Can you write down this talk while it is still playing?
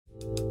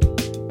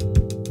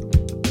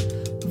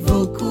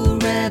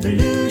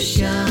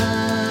revolution.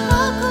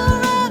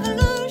 Vocal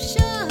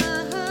revolution.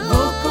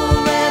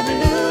 Vocal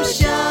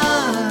revolution.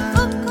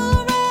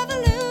 Vocal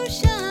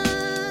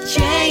revolution.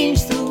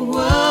 Change the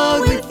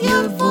world with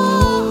your voice.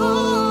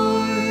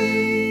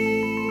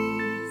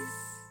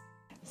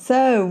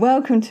 So,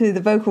 welcome to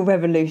the Vocal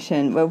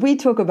Revolution, where we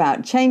talk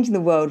about changing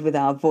the world with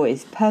our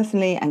voice,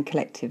 personally and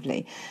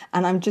collectively.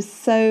 And I'm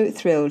just so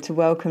thrilled to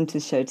welcome to the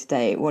show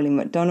today Wally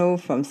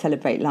McDonald from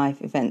Celebrate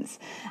Life Events.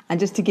 And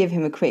just to give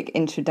him a quick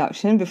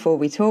introduction before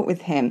we talk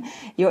with him,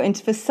 you're in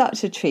for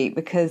such a treat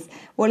because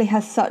Wally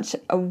has such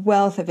a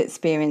wealth of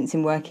experience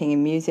in working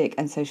in music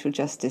and social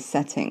justice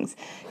settings.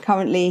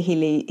 Currently,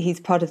 he's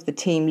part of the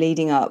team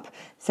leading up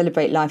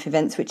Celebrate Life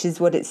Events, which is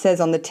what it says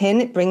on the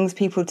tin. It brings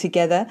people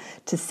together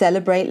to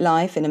celebrate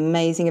life in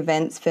amazing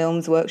events,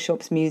 films,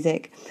 workshops,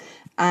 music.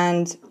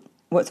 And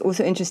what's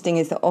also interesting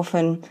is that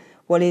often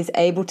Wally is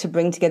able to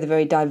bring together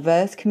very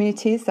diverse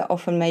communities that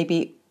often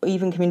maybe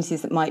even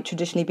communities that might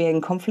traditionally be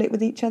in conflict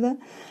with each other.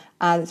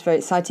 It's very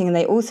exciting. And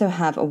they also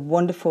have a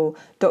wonderful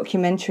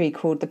documentary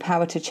called The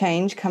Power to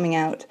Change coming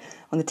out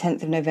on the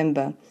 10th of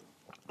November,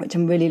 which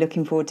I'm really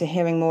looking forward to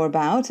hearing more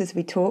about as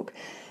we talk.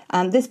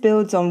 This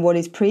builds on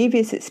Wally's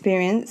previous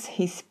experience.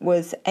 He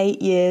was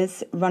 8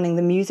 years running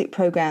the music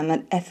programme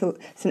at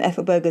St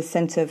Ethelburga's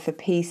Centre for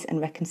Peace and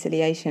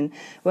Reconciliation,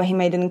 where he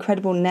made an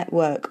incredible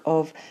network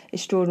of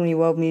extraordinary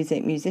world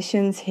music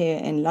musicians here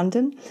in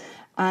London.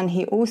 And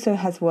he also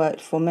has worked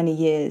for many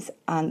years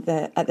at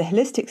the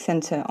Holistic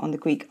Centre on the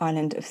Greek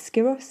island of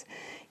Skiros.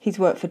 He's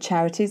worked for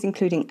charities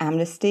including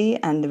Amnesty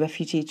and the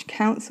Refugee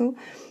Council,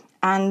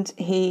 and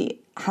he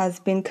has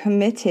been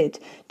committed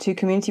to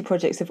community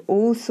projects of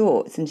all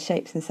sorts and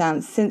shapes and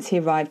sounds since he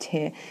arrived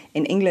here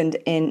in England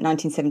in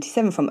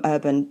 1977 from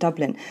urban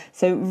Dublin.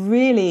 So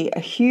really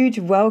a huge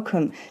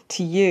welcome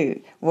to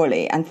you,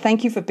 Wally, and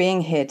thank you for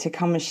being here to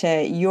come and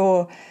share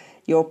your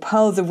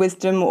pearls of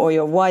wisdom or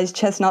your wise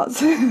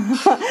chestnuts.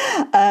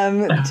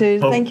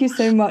 Thank you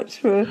so much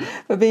for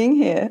being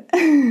here.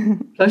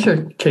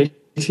 Pleasure, Katie.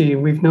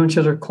 We've known each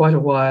other quite a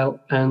while,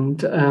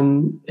 and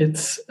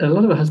it's a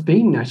lot of it has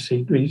been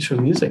actually really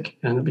through music,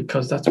 and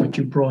because that's what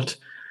you brought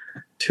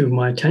to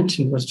my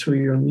attention was through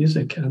your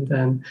music, and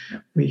then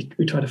we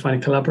tried to find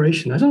a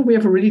collaboration. I don't know if we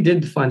ever really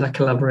did find that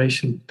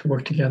collaboration to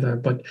work together,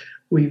 but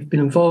we've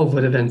been involved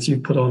with events you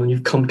put on, and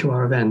you've come to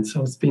our events,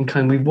 so it's been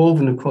kind of we've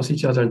woven across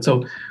each other, and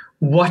so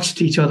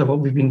watched each other what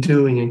we've been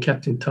doing and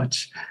kept in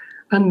touch.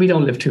 And we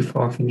don't live too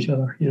far from each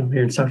other,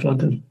 here in South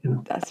London.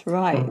 That's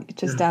right, so,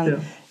 just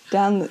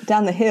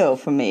down the hill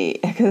from me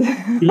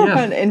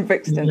in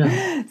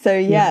Brixton.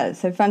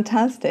 So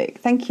fantastic.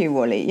 Thank you,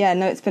 Wally.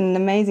 It's been an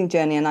amazing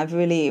journey, and I've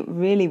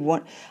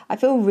I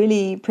feel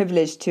really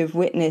privileged to have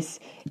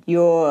witnessed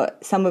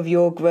some of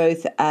your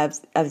growth as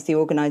the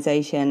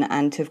organisation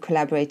and to have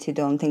collaborated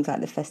on things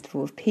like the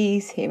Festival of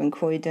Peace here in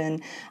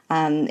Croydon.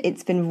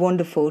 It's been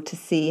wonderful to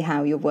see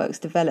how your work's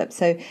developed.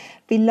 So it'd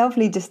be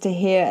lovely just to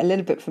hear a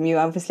little bit from you.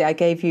 Obviously, I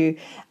gave you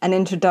an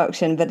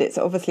introduction, but it's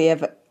obviously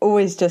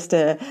always just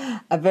a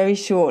very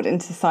short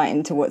insight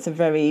into what's a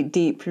very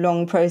deep,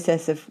 long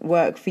process of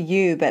work for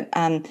you. But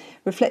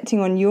reflecting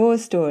on your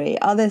story,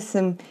 are there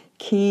some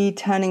key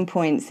turning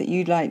points that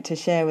you'd like to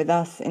share with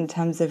us in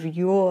terms of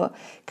your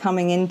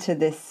coming into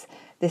this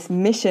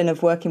mission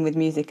of working with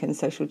music and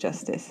social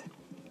justice?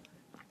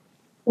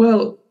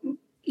 Well,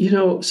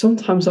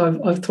 sometimes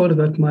I've thought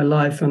about my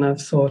life, and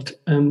I've thought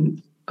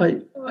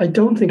I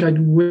don't think I'd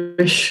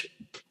wish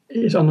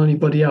it on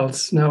anybody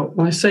else. Now,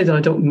 when I say that,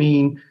 I don't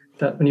mean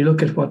that when you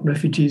look at what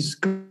refugees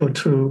go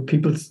through,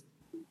 people,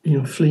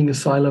 fleeing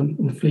asylum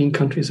and fleeing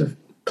countries of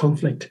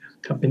conflict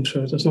have been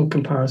through. There's no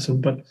comparison.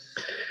 But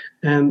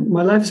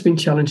my life has been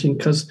challenging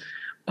because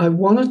I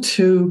wanted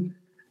to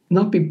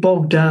not be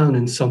bogged down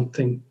in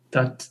something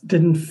that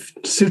didn't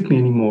suit me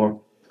anymore.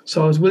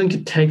 So I was willing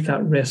to take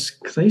that risk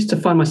because I used to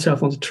find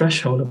myself on the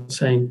threshold of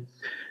saying,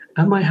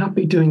 am I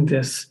happy doing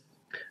this?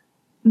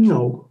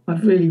 No,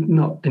 I'm really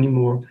not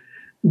anymore.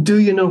 Do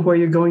you know where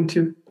you're going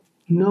to?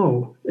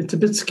 No, it's a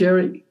bit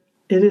scary.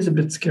 It is a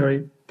bit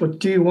scary. But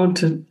do you want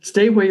to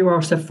stay where you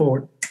are, step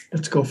forward?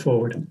 Let's go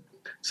forward.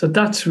 So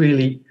that's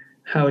really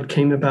how it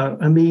came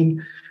about. I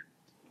mean,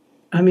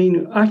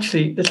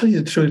 actually, to tell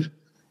you the truth,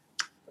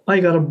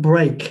 I got a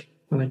break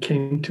when I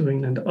came to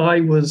England. I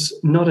was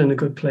not in a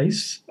good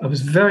place. I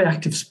was very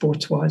active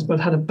sports-wise,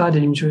 but I had a bad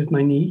injury with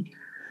my knee.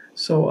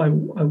 So I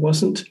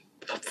wasn't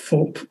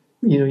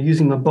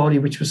using my body,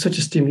 which was such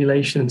a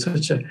stimulation and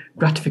such a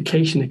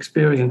gratification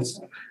experience.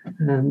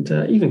 And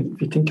even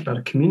if you think about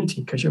a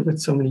community, because you're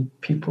with so many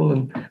people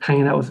and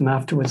hanging out with them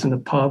afterwards in the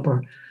pub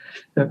or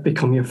they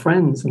become your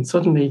friends. And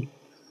suddenly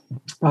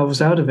I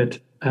was out of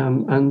it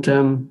and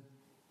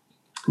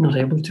not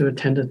able to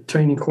attend a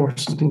training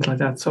course and things like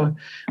that. So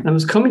I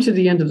was coming to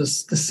the end of the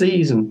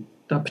season,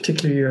 that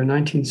particular year,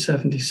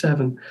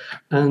 1977.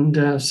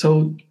 And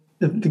so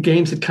the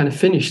games had kind of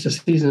finished, the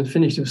season had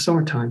finished, it was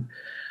summertime.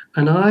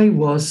 And I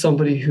was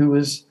somebody who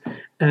was,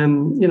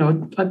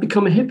 I'd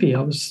become a hippie.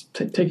 I was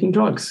taking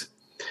drugs.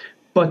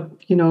 But,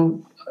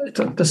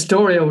 the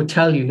story I would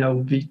tell you now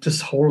would be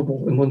just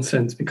horrible in one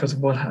sense because of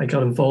what I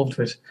got involved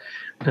with.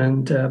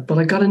 And but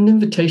I got an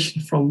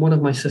invitation from one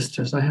of my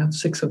sisters. I had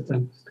 6 of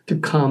them to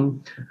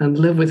come and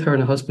live with her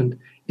and her husband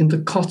in the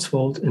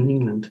Cotswolds in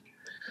England.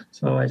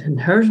 So I'd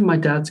inherited my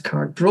dad's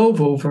car, drove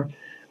over,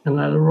 and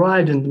I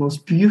arrived in the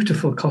most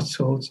beautiful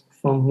Cotswolds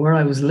from where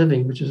I was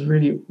living, which is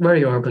really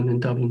very urban in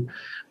Dublin.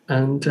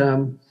 And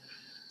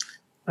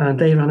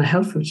they ran a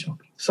health food shop.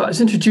 So I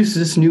was introduced to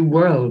this new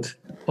world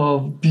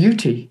of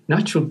beauty,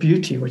 natural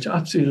beauty, which I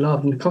absolutely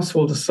loved. And the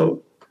Cotswolds is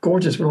so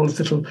gorgeous with all these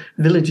little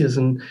villages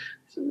and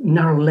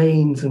narrow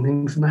lanes and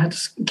things. And I had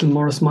this little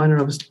Morris Minor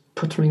I was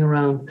puttering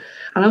around.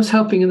 And I was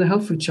helping in the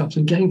health food shops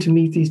and getting to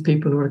meet these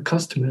people who were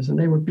customers. And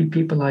they would be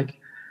people like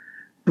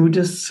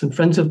Buddhists and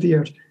Friends of the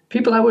Earth,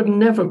 people I would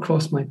never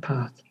cross my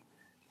path.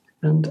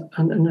 And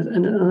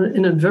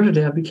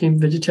inadvertently, I became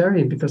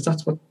vegetarian because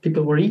that's what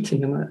people were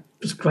eating, and I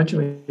just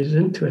graduated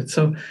into it.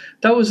 So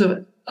I was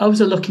a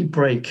lucky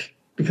break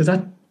because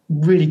that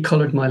really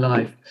coloured my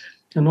life.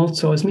 And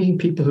also, I was meeting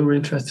people who were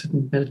interested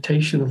in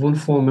meditation of one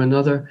form or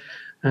another,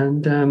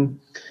 and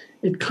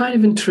it kind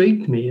of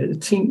intrigued me.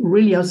 It seemed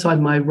really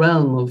outside my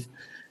realm of,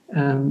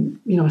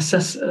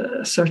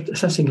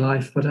 assessing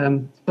life, but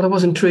I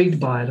was intrigued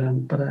by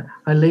it, but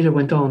I later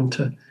went on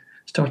to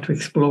start to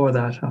explore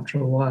that after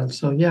a while.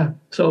 So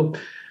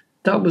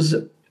that was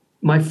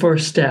my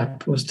first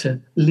step, was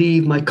to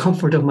leave my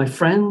comfort of my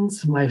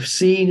friends, my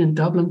scene in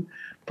Dublin,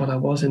 but I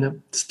was in a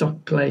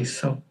stuck place.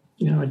 So,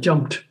 I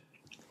jumped.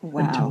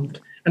 Wow. I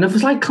jumped. And it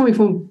was like coming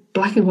from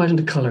black and white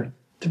into colour,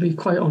 to be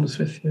quite honest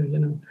with you,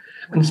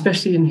 Wow. And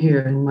especially in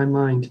here, in my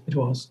mind, it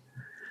was.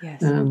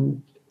 Yes.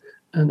 And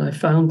I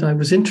found I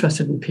was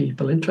interested in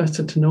people,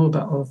 interested to know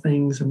about all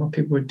things and what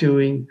people were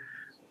doing.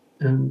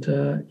 And,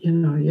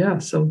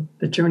 so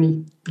the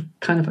journey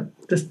kind of,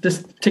 this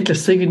particular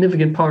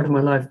significant part of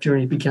my life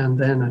journey began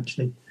then,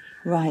 actually.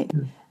 Right.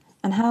 Yeah.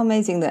 And how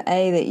amazing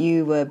that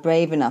you were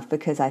brave enough,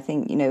 because I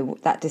think,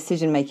 that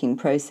decision-making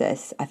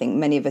process, I think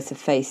many of us have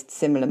faced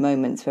similar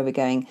moments where we're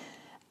going,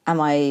 am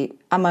I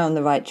on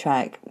the right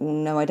track?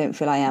 No, I don't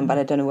feel I am, but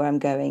I don't know where I'm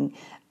going.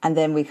 And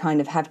then we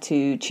kind of have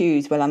to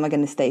choose, well, am I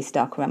going to stay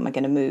stuck or am I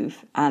going to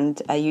move? And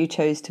you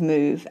chose to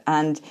move,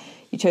 and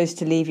you chose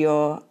to leave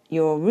your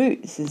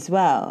roots as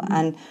well.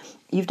 And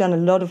you've done a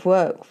lot of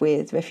work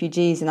with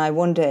refugees, and I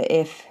wonder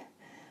if,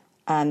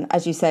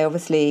 as you say,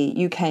 obviously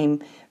you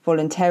came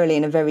voluntarily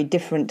in a very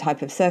different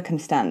type of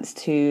circumstance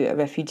to a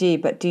refugee,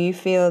 but do you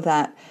feel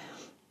that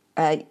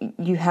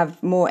you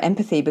have more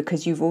empathy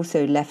because you've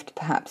also left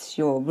perhaps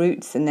your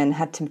roots and then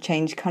had to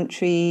change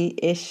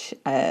country-ish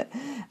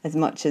as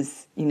much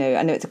as, I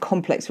know it's a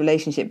complex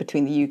relationship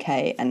between the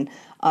UK and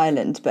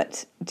Ireland,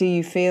 but do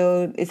you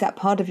feel, is that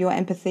part of your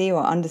empathy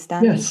or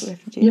understanding for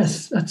refugees?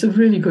 Yes, that's a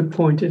really good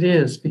point. It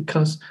is,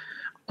 because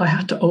I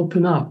had to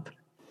open up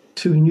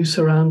to new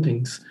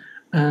surroundings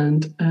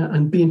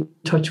and be in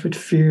touch with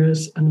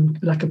fears and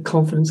lack of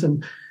confidence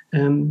and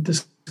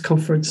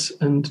discomforts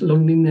and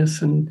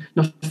loneliness and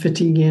not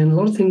fitting in, a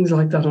lot of things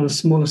like that on a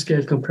smaller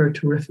scale compared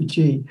to a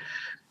refugee.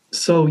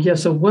 So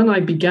when I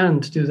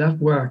began to do that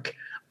work,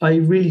 I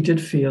really did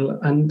feel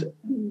and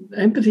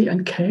empathy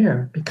and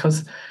care,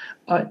 because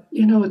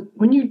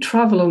when you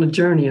travel on a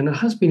journey, and it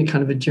has been a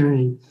kind of a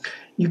journey,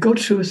 you go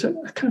through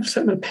a kind of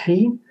certain amount of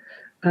pain,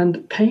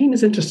 and pain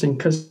is interesting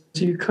because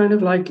you kind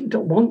of you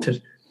don't want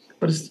it,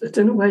 but it's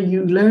in a way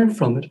you learn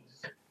from it.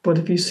 But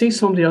if you see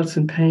somebody else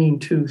in pain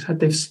too,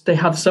 they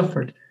have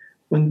suffered.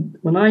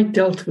 When I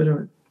dealt with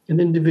an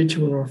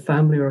individual or a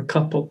family or a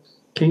couple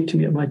came to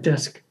me at my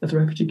desk at the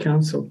Refugee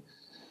Council,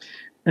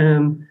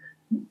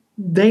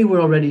 they were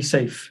already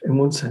safe in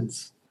one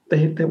sense.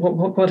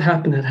 What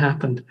happened had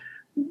happened,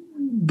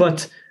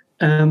 but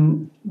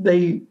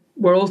they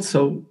were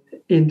also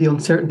in the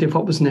uncertainty of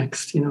what was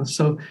next.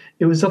 So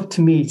it was up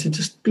to me to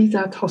just be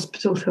that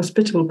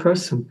hospitable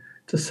person,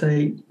 to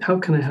say, how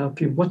can I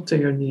help you? What are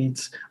your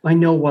needs? I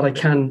know what I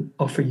can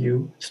offer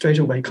you straight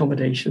away,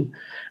 accommodation.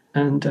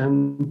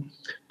 And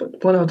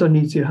but what other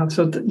needs do you have?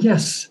 So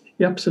yes,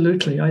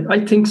 absolutely.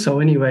 I think so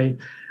anyway.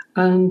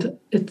 And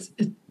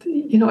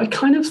I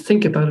kind of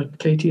think about it,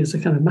 Katie, as a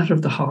kind of matter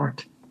of the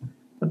heart.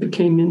 I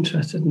became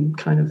interested in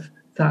kind of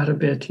that a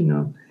bit.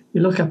 You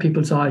look at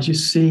people's eyes, you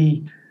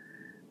see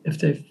if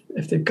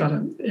they've got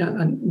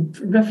and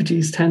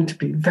refugees tend to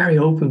be very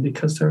open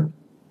because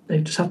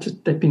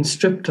they've been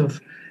stripped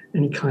of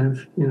any kind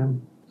of,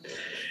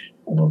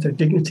 about their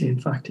dignity, in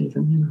fact,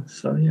 even,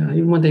 So,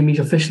 even when they meet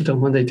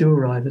officialdom, when they do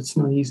arrive, it's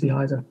not easy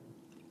either.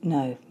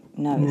 No,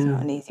 it's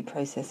not an easy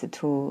process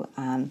at all.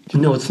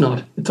 No, it's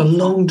not. It's a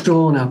long,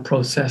 drawn-out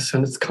process,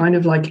 and it's kind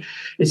of like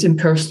it's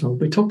impersonal.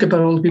 We talk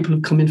about all the people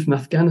who come in from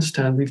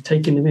Afghanistan. We've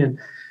taken them in,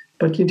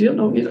 but you don't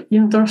know.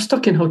 They're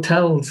stuck in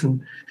hotels,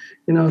 and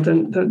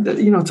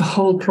it's a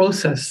whole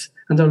process,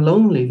 and they're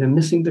lonely. They're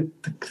missing the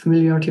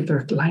familiarity of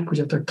their language,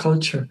 of their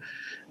culture,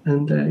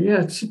 and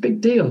it's a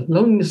big deal.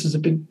 Loneliness is a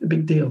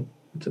big deal.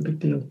 It's a big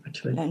deal,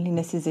 actually.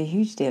 Loneliness is a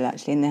huge deal,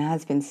 actually, and there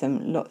has been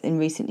in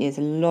recent years,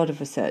 a lot of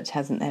research,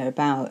 hasn't there,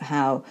 about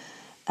how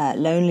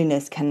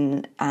loneliness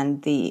can,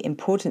 and the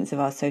importance of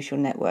our social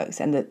networks,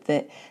 and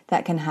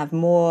that can have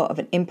more of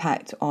an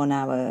impact on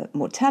our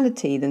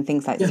mortality than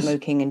things like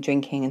smoking and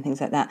drinking and things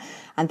like that.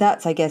 And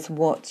that's, I guess,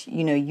 what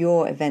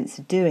your events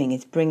are doing,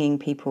 is bringing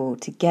people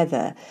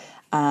together.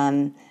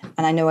 And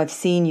I know I've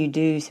seen you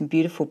do some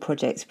beautiful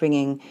projects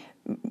bringing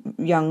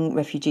young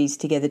refugees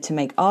together to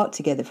make art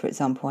together, for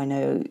example. I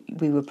know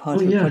we were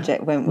part of a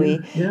project, weren't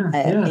we,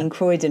 in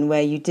Croydon,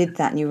 where you did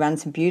that and you ran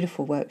some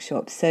beautiful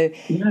workshops. So,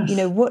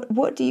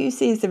 what do you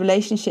see as the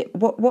relationship?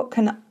 What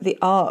can the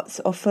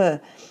arts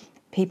offer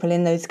people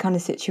in those kind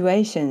of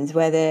situations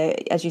where they're,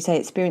 as you say,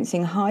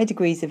 experiencing high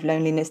degrees of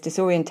loneliness,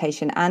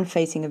 disorientation, and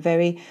facing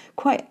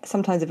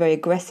sometimes a very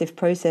aggressive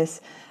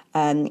process,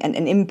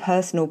 an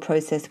impersonal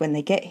process when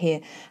they get here?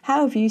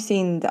 How have you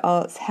seen the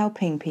arts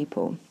helping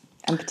people?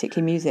 And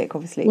particularly music,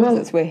 obviously, because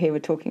that's what we're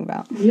talking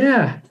about.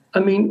 Yeah.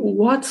 I mean,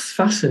 what's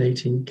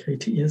fascinating,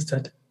 Katie, is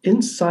that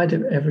inside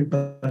of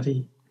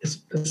everybody is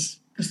this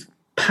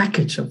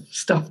package of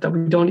stuff that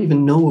we don't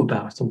even know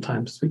about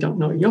sometimes. We don't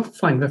know. You often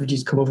find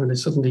refugees come over and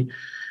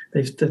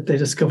they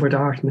discovered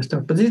art and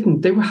stuff, but they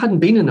hadn't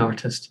been an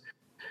artist,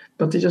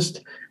 but they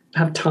just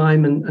have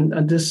time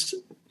and this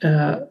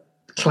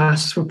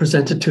class were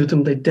presented to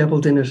them, they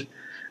dabbled in it,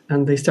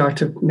 and they start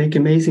to make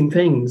amazing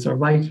things, or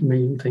write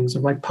amazing things,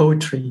 or write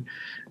poetry,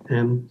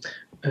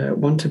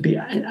 want to be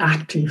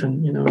active,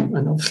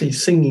 and obviously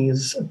singing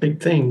is a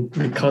big thing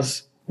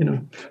because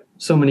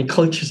so many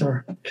cultures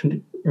are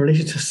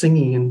related to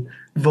singing and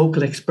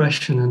vocal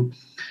expression, and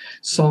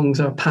songs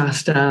are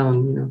passed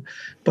down.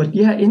 But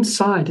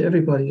inside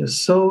everybody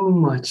there's so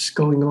much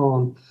going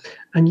on,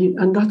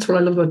 and that's what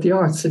I love about the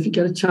arts. If you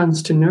get a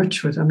chance to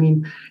nurture it, I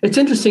mean, it's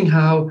interesting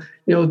how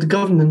the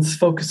governments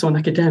focus on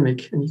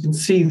academic, and you can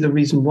see the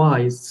reason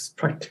why. It's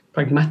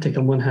pragmatic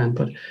on one hand,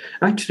 but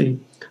actually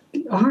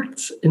the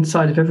arts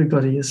inside of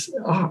everybody is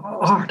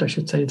art, I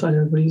should say, inside of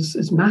everybody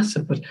is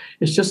massive, but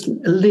it's just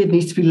a lid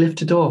needs to be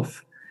lifted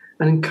off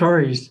and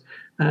encouraged,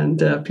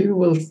 and people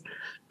will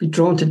be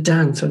drawn to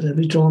dance, or they'll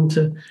be drawn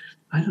to,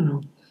 I don't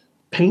know,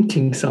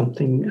 painting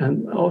something,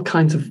 and all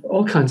kinds of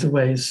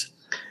ways,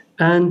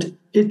 and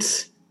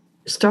it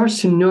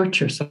starts to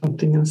nurture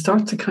something and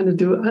starts to kind of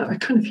do a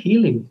kind of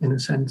healing in a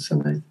sense.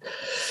 And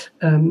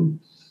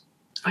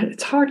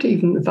it's hard to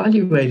even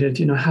evaluate it,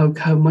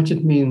 how much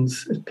it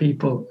means to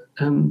people.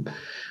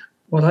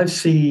 What I've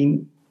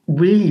seen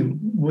really,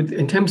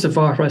 in terms of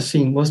art, what I've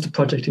seen was the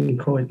project in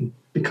Croydon,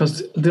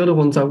 because the other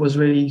ones I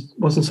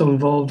wasn't so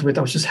involved with.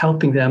 I was just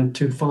helping them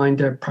to find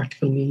their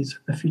practical needs,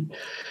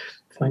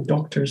 find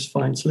doctors,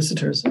 find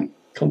solicitors,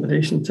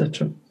 accommodation,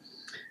 etc.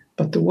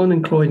 But the one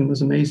in Croydon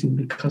was amazing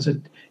because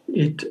it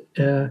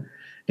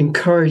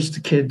encouraged the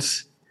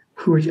kids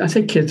who are, I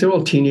say kids, they're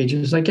all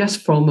teenagers, I guess,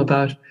 from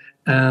about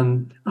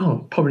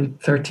probably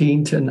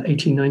 13 to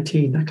 18,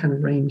 19, that kind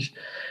of range.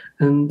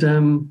 And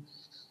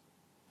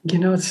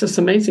it's just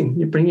amazing.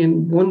 You bring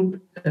in one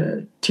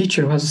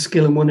teacher who has a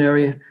skill in one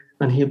area,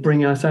 and he'll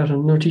bring us out,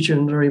 and another teacher in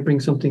another area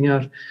brings something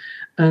out.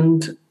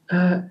 And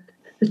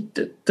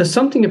there's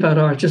something about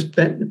art,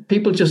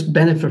 people just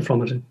benefit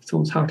from it. It's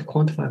almost hard to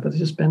quantify, but they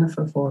just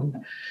benefit from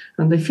it.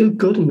 And they feel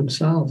good in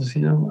themselves,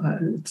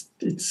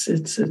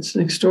 It's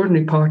an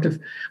extraordinary part of,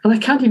 and I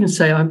can't even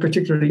say I'm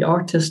particularly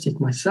artistic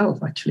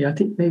myself, actually. I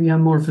think maybe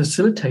I'm more a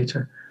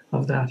facilitator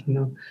of that,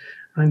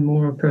 I'm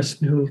more a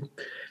person who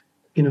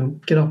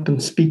get up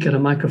and speak at a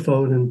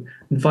microphone and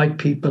invite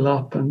people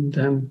up,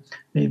 and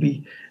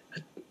maybe,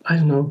 I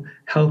don't know,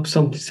 help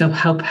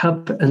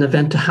an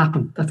event to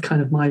happen. That's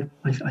kind of I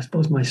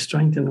suppose my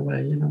strength in a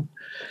way,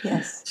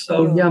 Yes.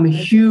 So I'm a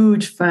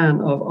huge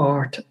fan of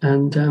art,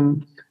 and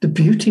the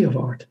beauty of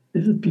art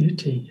is a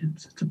beauty.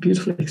 It's a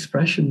beautiful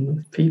expression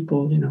of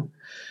people,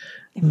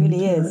 It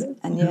really is.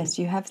 And yes,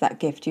 you have that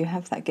gift. You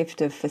have that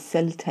gift of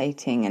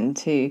facilitating and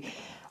to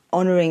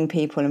honouring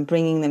people and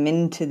bringing them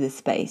into the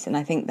space. And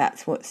I think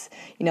that's what's,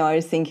 I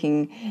was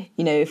thinking,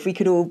 if we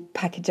could all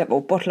package up or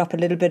bottle up a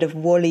little bit of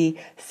Wally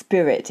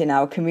spirit in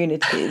our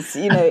communities,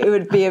 it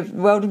would be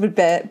world would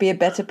be a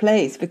better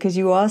place, because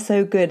you are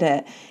so good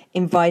at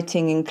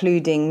inviting,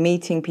 including,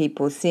 meeting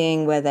people,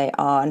 seeing where they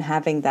are, and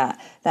having that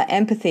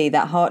empathy,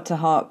 that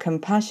heart-to-heart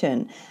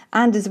compassion,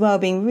 and as well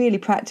being really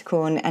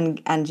practical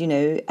and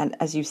and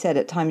as you said,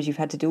 at times you've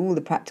had to do all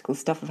the practical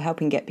stuff of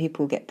helping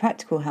people get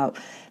practical help,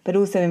 but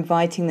also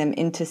inviting them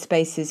into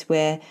spaces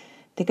where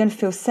they're going to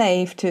feel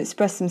safe to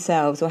express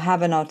themselves or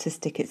have an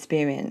artistic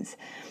experience.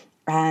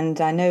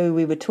 And I know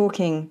we were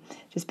talking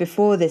just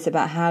before this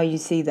about how you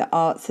see the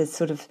arts as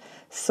sort of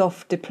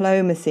soft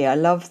diplomacy. I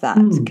love that.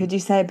 Could you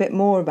say a bit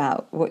more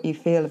about what you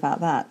feel about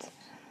that?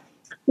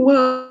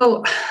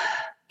 Well,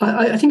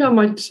 I think I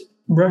might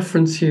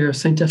reference here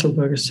St.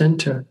 Ethelburger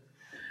Centre.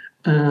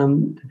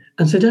 And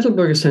St.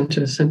 Ethelburger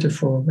Centre is Centre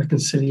for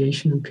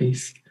Reconciliation and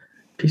Peace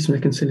and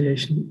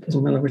Reconciliation.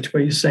 Doesn't matter which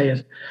way you say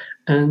it.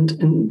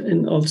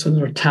 And also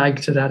another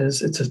tag to that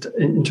is it's an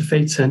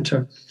interfaith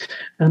centre.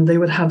 And they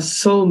would have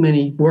so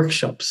many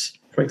workshops,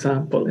 for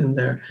example, in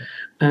there.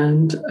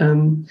 And,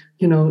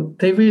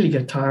 they really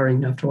get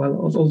tiring after a while,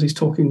 all these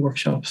talking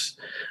workshops.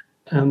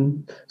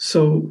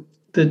 So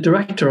the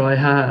director I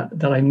had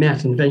that I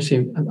met and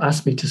eventually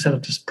asked me to set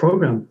up this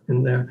program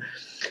in there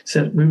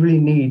said, I really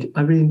need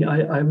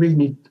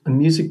a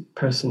music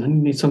person. I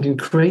need something,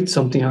 create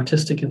something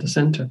artistic in the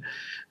center.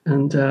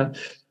 And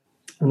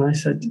I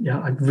said, yeah,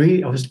 I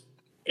was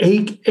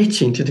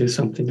itching to do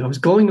something. I was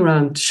going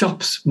around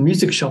shops,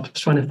 music shops,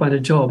 trying to find a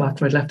job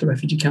after I left the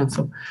Refugee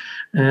Council,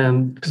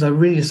 because I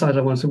really decided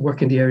I wanted to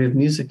work in the area of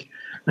music.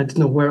 I didn't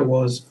know where it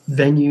was,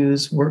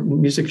 venues,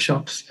 music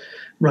shops,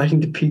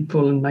 writing to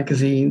people in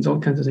magazines, all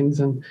kinds of things.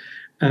 And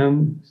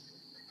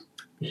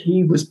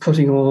he was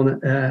putting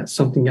on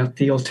something at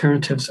the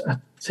Alternatives at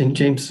St.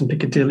 James's in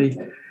Piccadilly,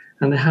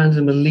 and I handed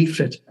him a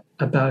leaflet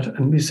about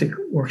a music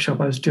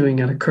workshop I was doing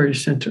at a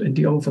Kurdish centre in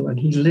the Oval, and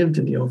he lived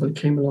in the Oval. He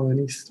came along and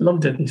he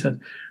loved it. And he said,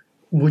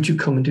 would you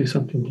come and do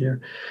something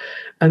here?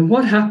 And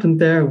what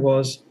happened there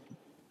was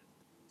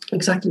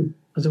exactly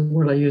as a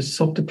word I use,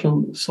 soft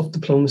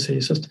diplomacy.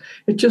 It's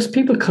just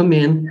people come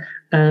in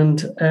and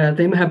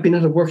they may have been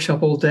at a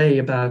workshop all day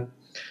about,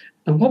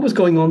 and what was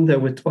going on there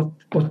with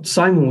what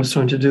Simon was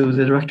trying to do,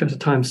 the director at the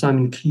time,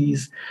 Simon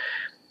Keyes.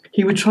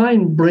 He would try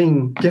and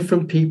bring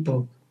different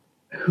people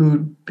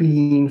who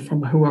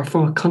are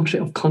from a country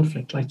of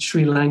conflict, like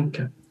Sri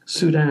Lanka,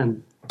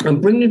 Sudan,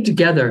 and bring them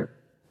together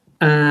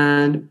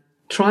and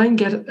try and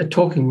get a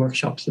talking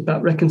workshops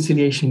about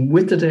reconciliation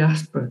with the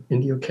diaspora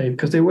in the UK,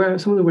 because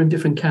some of them were in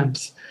different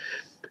camps.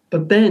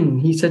 But then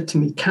he said to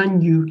me,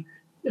 can you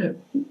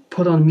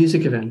put on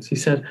music events? He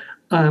said,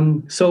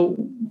 so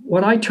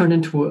what I turned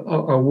into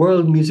a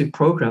world music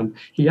program,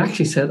 he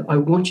actually said, I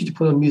want you to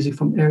put on music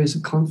from areas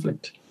of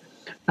conflict.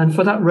 And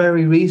for that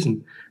very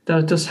reason,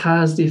 that it just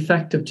has the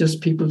effect of just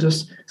people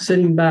just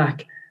sitting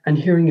back and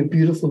hearing a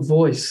beautiful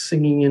voice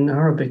singing in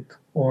Arabic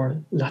or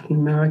Latin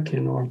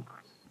American or,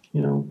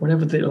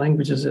 whatever the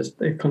languages is,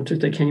 the countries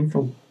they came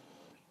from.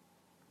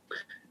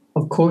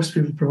 Of course,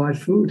 we would provide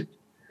food,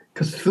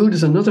 because food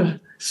is another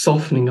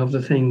softening of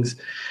the things.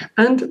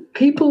 And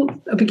people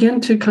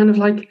began to kind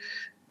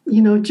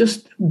of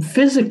just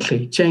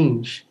physically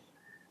change,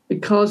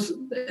 because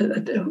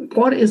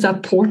what is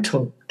that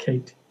portal,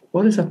 Kate?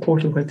 What is that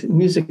portal where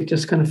music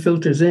just kind of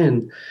filters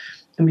in?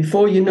 And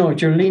before you know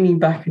it, you're leaning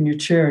back in your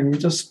chair and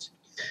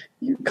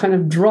you kind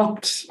of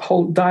dropped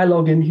whole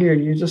dialogue in here.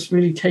 You're just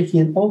really taking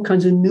in all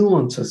kinds of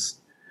nuances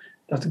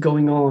that's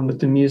going on with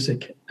the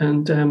music.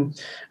 And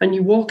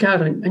you walk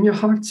out and your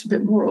heart's a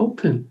bit more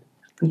open.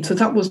 And so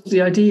that was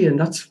the idea. And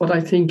that's what I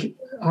think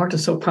art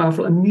is so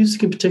powerful, and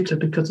music in particular,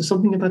 because there's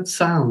something about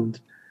sound.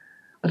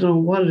 I don't know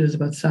what it is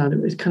about sound.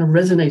 It kind of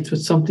resonates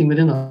with something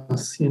within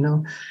us, And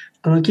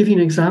I'll give you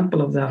an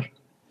example of that.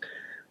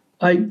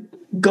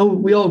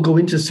 We all go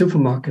into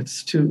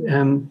supermarkets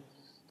to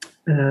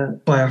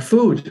buy our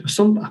food, or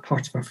some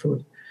parts of our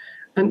food.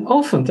 And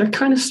often they're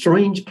kind of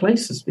strange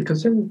places,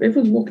 because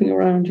everyone's walking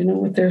around,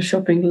 with their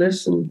shopping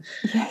list, and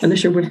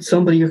unless you're with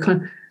somebody,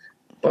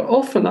 but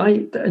often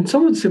in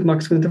some of the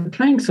supermarkets, they're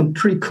playing some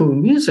pretty cool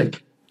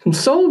music, some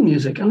soul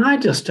music, and I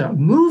just start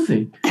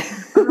moving.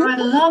 And I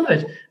love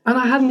it. And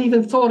I hadn't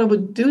even thought it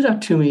would do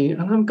that to me.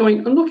 And I'm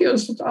looking at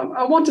it,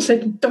 I want to say,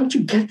 don't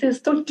you get this?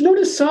 Don't you know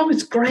this song?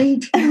 It's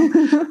great.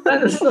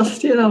 That is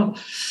just,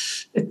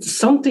 it's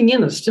something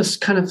in us,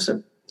 just kind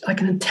of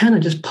like an antenna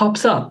just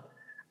pops up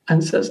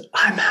and says,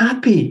 I'm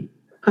happy.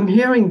 I'm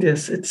hearing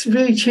this. It's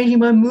really changing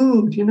my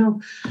mood,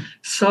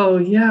 So,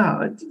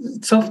 yeah,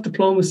 soft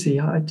diplomacy.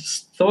 I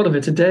just thought of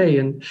it today,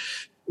 and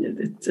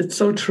it's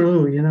so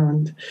true,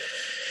 and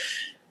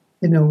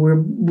we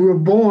were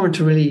born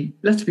to really,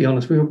 let's be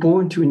honest, we were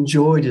born to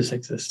enjoy this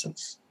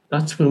existence.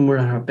 That's when we're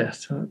at our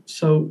best.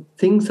 So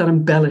things that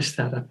embellish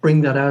that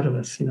bring that out of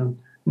us,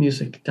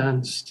 music,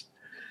 dance,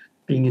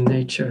 being in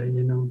nature,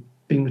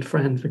 being with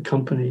friends, with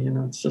company,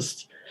 it's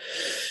just,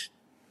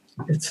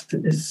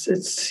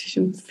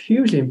 it's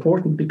hugely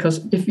important,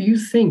 because if you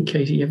think,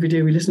 Katie, every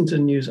day we listen to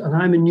the news, and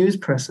I'm a news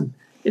person,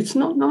 it's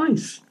not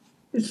nice.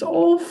 It's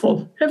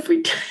awful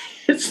every day.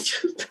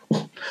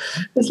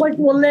 It's like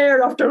one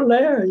layer after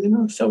layer,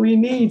 So we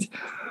need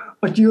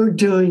what you're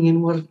doing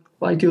and what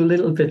I do a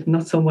little bit,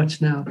 not so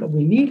much now, but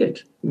we need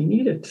it. We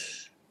need it.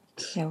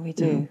 Yeah, we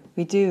do.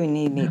 We do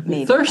need.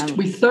 We thirst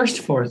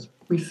for it.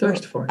 We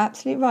thirst for it.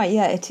 Absolutely right.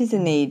 Yeah, it is a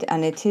need,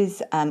 and it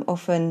is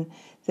often,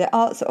 the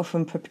arts are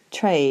often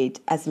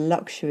portrayed as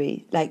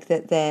luxury, like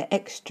that they're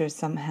extra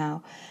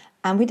somehow.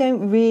 And we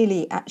don't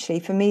really, actually,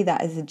 for me,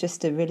 that is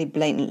just a really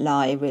blatant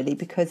lie, really,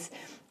 because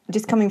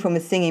just coming from a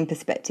singing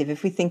perspective,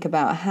 if we think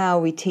about how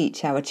we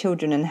teach our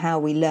children and how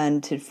we learn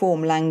to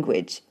form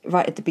language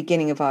right at the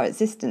beginning of our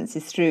existence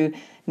is through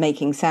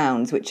making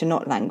sounds, which are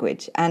not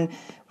language. And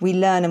we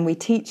learn and we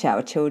teach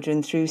our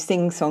children through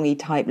sing-songy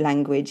type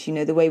language.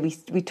 The way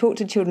we talk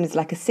to children is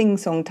like a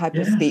sing-song type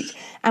of speech.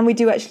 And we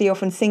do actually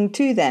often sing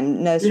to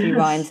them nursery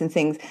rhymes and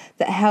things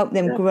that help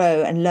them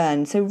grow and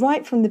learn. So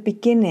right from the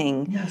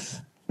beginning,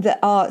 the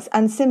arts,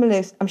 and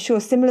similar, I'm sure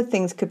similar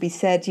things could be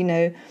said,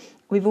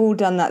 we've all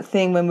done that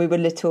thing when we were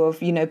little of,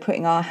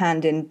 putting our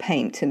hand in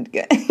paint and,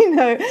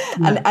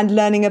 and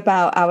learning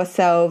about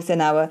ourselves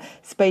and our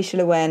spatial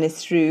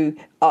awareness through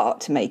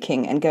art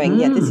making and going,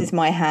 this is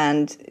my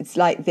hand. It's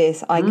like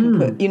this. I can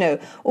put,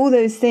 all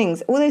those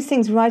things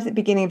right at the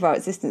beginning of our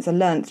existence are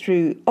learned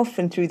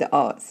often through the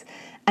arts.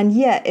 And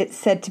yet it's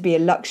said to be a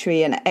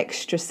luxury and an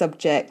extra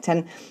subject.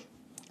 And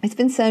it's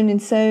been shown in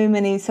so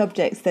many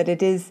subjects that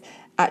it is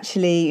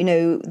actually,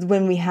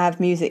 when we have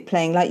music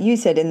playing, like you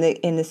said, in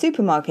the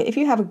supermarket, if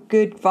you have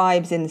good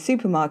vibes in the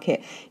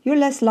supermarket, you're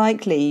less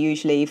likely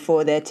usually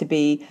for there to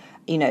be,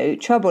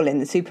 trouble in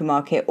the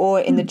supermarket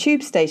or in the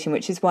tube station,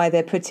 which is why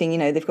they're putting,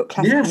 they've got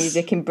classical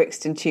music in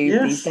Brixton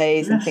Tube these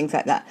days and things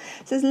like that.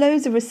 So there's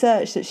loads of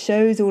research that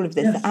shows all of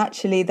this, that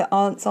actually the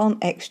arts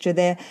aren't extra.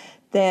 They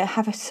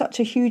have such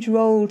a huge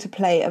role to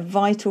play, a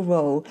vital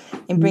role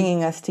in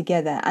bringing us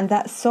together. And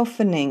that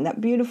softening,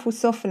 that beautiful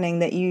softening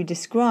that you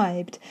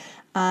described,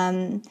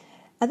 are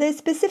there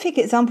specific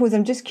examples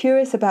I'm just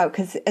curious about?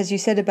 Because as you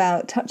said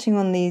about touching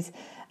on these,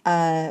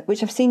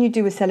 which I've seen you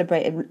do with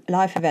Celebrated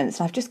Life events,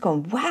 and I've just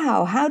gone,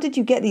 wow, how did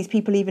you get these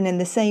people even in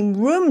the same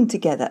room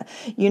together?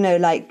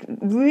 Like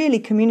really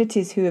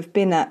communities who have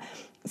been at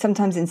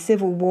sometimes in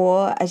civil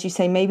war, as you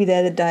say, maybe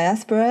they're the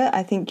diaspora.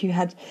 I think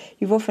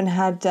you've often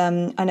had,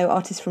 I know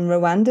artists from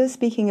Rwanda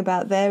speaking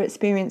about their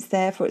experience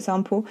there, for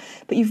example,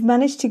 but you've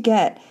managed to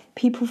get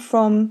people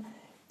from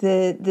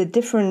the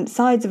different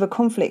sides of a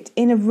conflict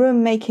in a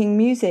room making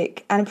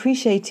music and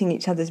appreciating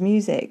each other's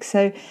music.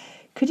 So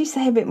could you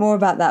say a bit more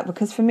about that?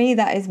 Because for me,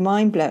 that is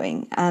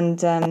mind-blowing.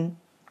 And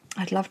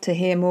I'd love to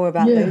hear more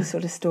about those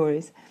sort of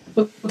stories.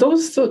 But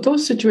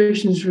those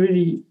situations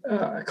really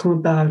come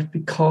about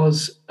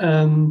because,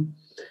 through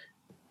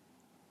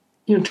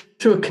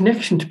a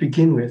connection to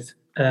begin with.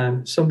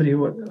 Somebody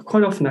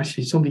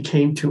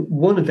came to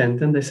one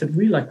event and they said,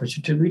 we like what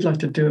you do. We'd like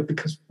to do it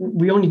because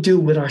we only do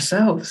it with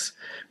ourselves.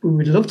 We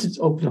would love to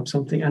open up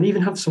something and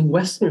even have some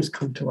Westerners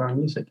come to our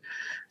music.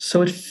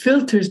 So it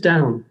filters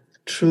down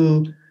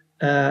through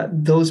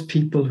those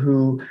people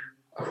who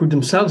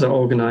themselves are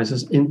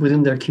organizers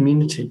within their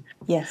community.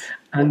 Yes.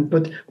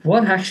 But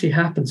what actually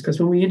happens, because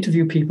when we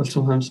interview people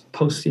sometimes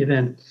post the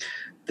event,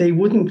 they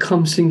wouldn't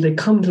come singing. They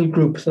come in little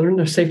groups. They're in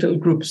their safe little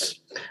groups,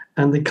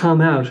 and they come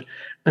out,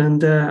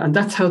 and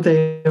that's how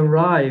they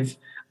arrive.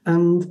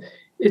 And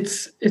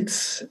it's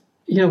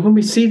when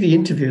we see the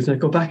interviews, and I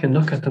go back and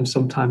look at them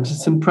sometimes,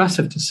 it's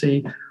impressive to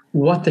see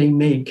what they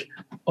make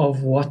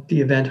of what the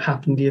event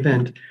happened. The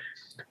event,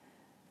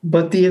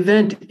 but the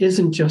event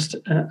isn't just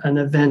an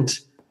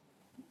event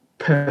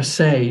per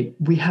se.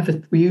 We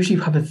usually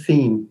have a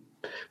theme.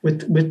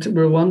 With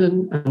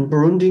Rwandan and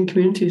Burundian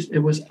communities, it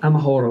was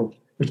Amahoro,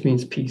 which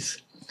means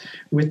peace.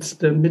 With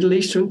the Middle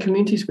Eastern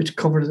communities, which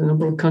covered a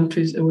number of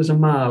countries, it was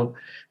Amal,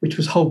 which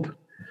was hope.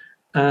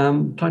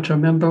 Trying to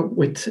remember,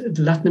 with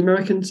the Latin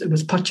Americans, it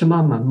was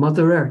Pachamama,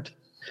 Mother Earth.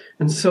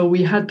 And so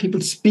we had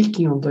people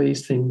speaking on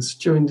these things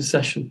during the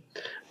session.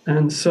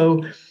 And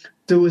so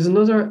there was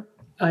another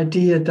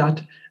idea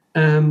that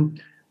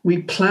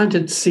we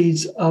planted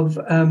seeds of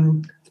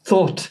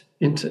thought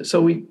into.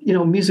 So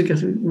music,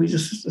 as we were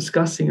just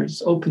discussing, it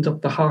just opens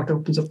up the heart,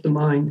 opens up the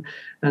mind,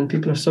 and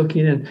people are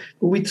soaking it in.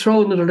 But we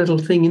throw another little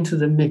thing into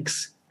the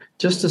mix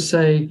just to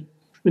say,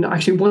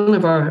 actually one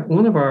of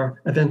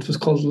our events was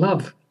called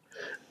Love,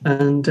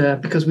 and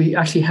because we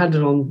actually had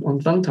it on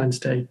Valentine's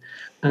Day,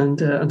 and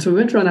so we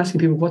went around asking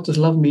people, what does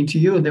love mean to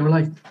you? And they were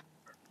like,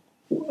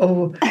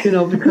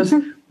 because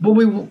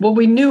what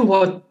we knew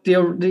what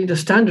the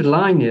standard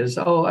line is,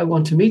 I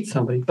want to meet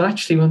somebody. But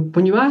actually,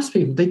 when you ask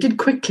people, they did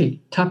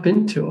quickly tap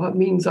into, it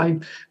means I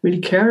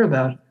really care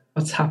about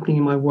what's happening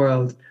in my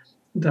world,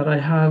 that I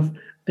have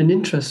an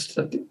interest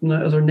that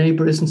my other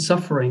neighbor isn't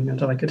suffering and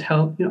that I could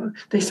help.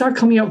 They start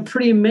coming out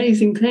pretty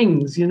amazing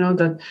things,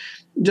 that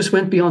just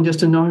went beyond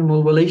just a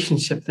normal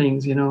relationship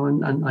things,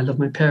 and I love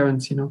my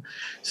parents,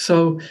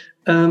 So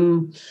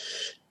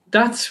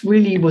that's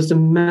really was the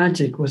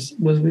magic, was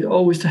we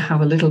always to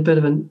have a little bit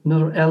of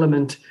another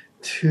element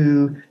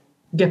to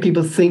get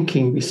people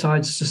thinking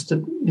besides just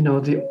the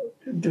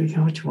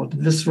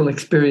visceral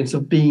experience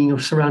of being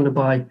surrounded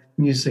by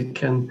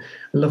music and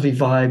a lovely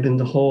vibe in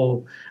the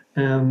hall.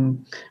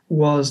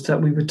 Was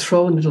that we would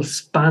throw a little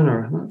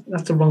spanner,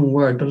 that's the wrong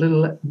word, but a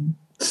little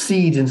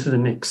seed into the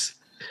mix.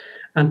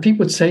 And people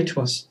would say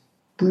to us,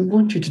 we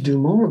want you to do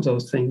more of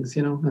those things,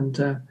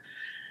 and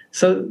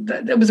so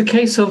that was a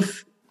case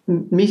of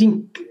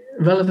meeting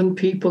relevant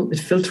people, it's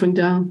filtering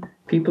down,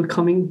 people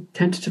coming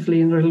tentatively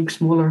in their little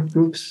smaller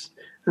groups,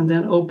 and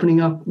then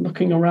opening up,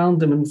 looking around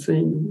them and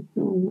saying,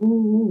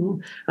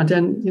 and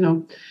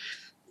then,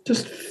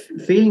 just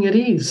feeling at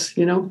ease,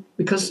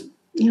 because,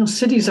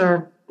 cities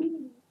are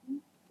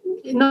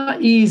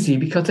not easy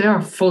because they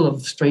are full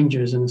of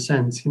strangers in a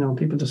sense,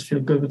 people just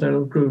feel good with their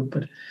little group,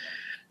 but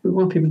we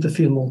want people to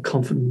feel more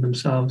confident in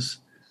themselves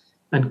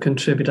and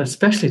contribute,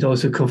 especially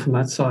those who come from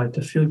outside,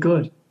 to feel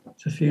good.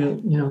 To feel,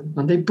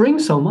 and they bring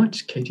so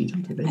much, Katie,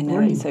 don't they? I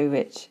know, it's so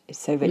rich. It's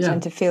so rich. Yeah.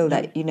 And to feel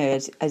that,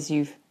 as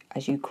you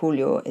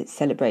call it's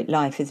Celebrate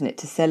Life, isn't it?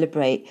 To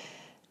celebrate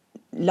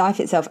life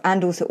itself,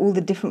 and also all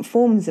the different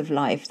forms of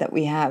life that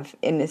we have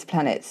in this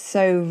planet.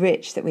 So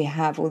rich that we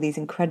have all these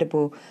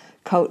incredible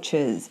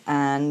cultures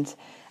and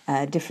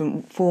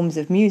different forms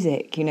of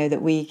music,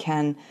 that we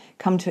can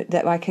come to,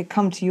 that I could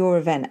come to your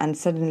event and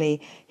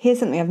suddenly hear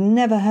something I've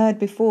never heard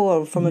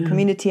before from a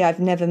community I've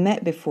never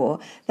met before.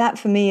 That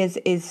for me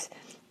is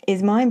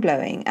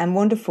mind-blowing and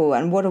wonderful,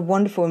 and what a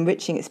wonderful,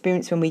 enriching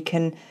experience when we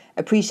can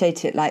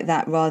appreciate it like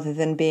that, rather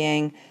than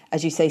being,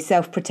 as you say,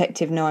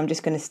 self-protective. No, I'm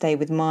just going to stay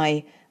with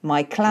my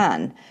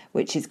clan,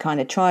 which is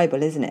kind of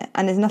tribal, isn't it?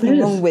 And there's nothing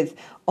wrong with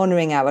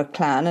honouring our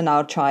clan and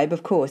our tribe.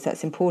 Of course,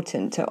 that's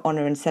important to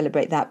honour and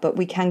celebrate that, but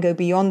we can go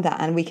beyond that,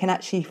 and we can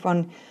actually,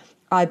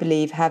 I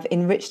believe, have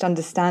enriched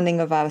understanding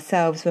of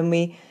ourselves when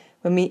we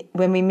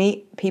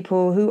meet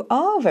people who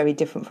are very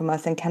different from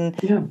us and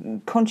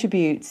can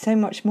contribute so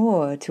much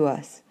more to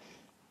us.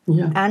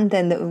 Yeah. And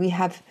then that we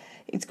have,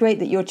 it's great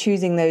that you're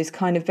choosing those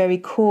kind of very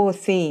core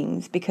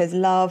themes, because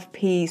love,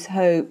 peace,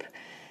 hope,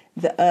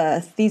 the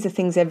earth, these are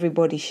things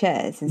everybody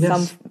shares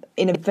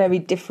in a very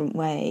different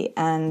way.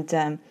 And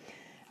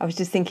I was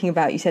just thinking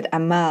about, you said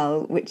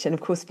Amal, and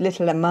of course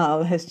little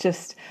Amal has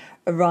just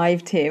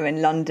arrived here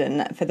in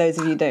London. For those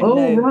of you who don't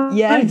know, right.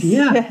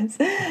 yes.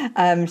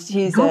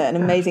 She's an that.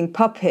 amazing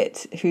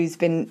puppet she's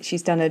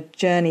done a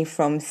journey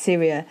from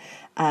Syria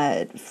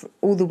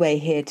all the way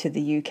here to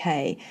the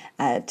UK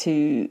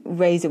to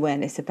raise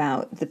awareness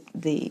about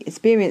the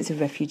experience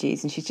of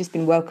refugees, and she's just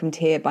been welcomed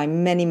here by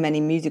many, many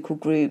musical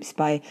groups,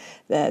 by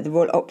the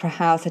Royal Opera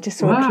House. I just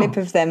saw a clip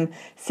of them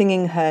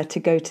singing her to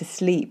go to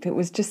sleep. It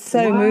was just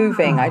so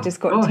moving. I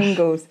just got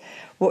tingles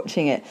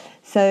watching it.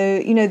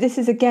 So, this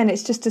is, again,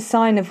 it's just a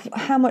sign of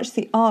how much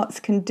the arts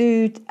can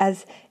do.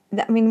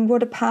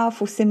 What a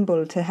powerful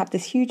symbol to have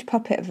this huge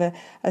puppet of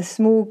a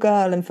small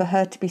girl, and for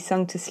her to be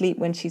sung to sleep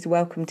when she's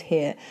welcomed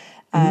here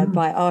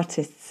by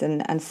artists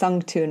and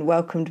sung to and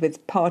welcomed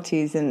with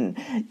parties. And,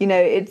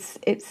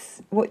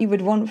 it's what you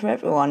would want for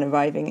everyone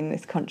arriving in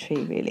this country,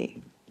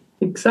 really.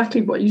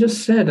 Exactly what you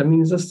just said.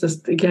 It's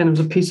just again, it was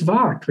a piece of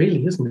art,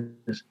 really, isn't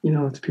it?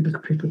 It's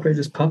people create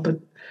this puppet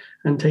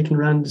and taking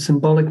around the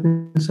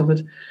symbolicness of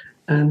it.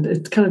 And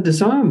it kind of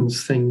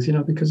disarms things,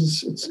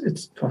 because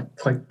it's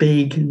quite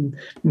big and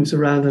moves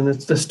around, and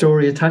it's the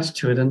story attached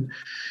to it. And,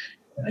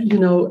 I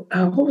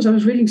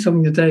was reading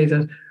something today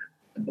that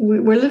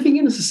we're living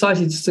in a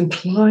society that's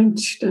inclined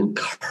to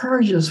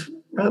encourage us,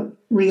 without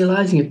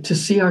realizing it, to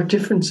see our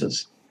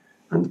differences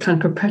and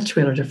kind of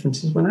perpetuate our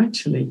differences, when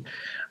actually,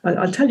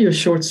 I'll tell you a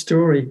short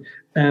story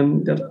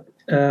that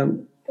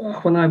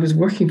when I was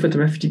working for the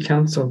Refugee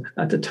Council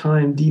at the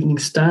time, the Evening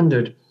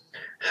Standard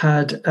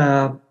had...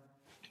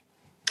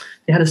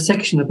 they had a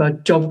section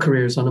about job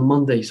careers on a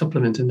Monday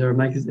supplement in their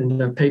magazine, in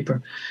their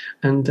paper,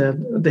 and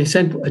they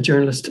sent a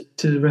journalist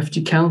to the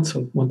Refugee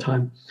Council one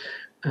time,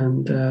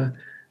 and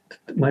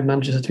my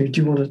manager said to me,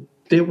 "Do you want to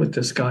deal with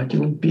this guy? Do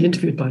you want to be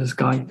interviewed by this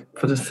guy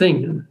for this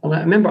thing?" And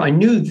I remember I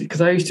knew,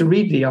 because I used to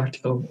read the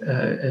article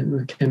when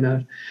it came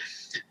out,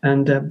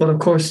 and but of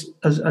course,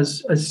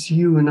 as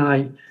you and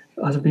I,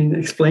 as I've been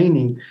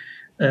explaining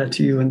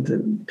to you and the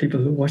people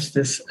who watch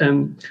this,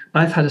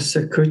 I've had a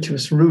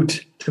circuitous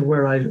route to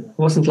where I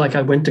wasn't like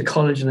I went to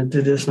college and I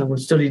did this and I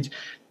was studied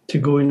to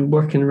go and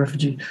work in a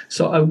refugee.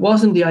 So I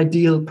wasn't the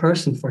ideal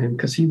person for him,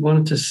 because he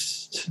wanted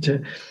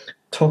to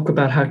talk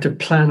about how to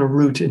plan a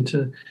route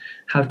into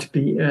how to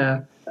be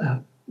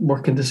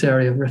work in this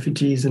area of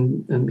refugees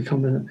and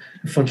become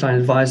a frontline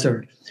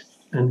advisor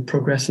and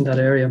progress in that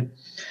area.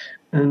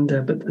 And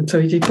so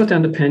he put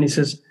down the pen. He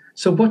says,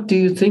 "So what do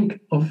you think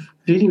of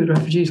dealing with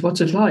refugees?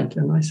 What's it like?"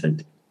 And I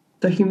said,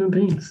 "They're human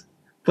beings.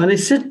 When they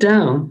sit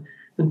down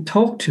and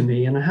talk to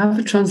me, and I have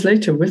a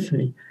translator with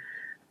me,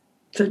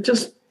 they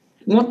just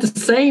want the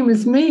same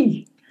as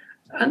me."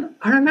 And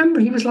I remember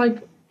he was like,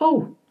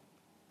 "Oh,"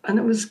 and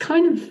it was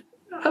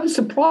I was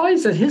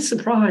surprised at his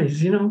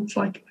surprise. It's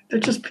like, they're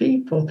just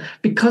people,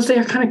 because they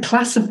are kind of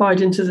classified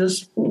into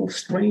this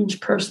strange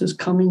person who's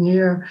coming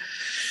here.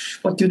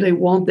 What do they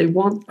want? They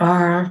want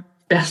our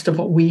best of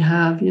what we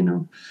have,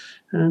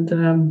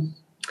 and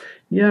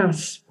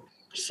yes,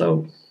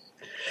 so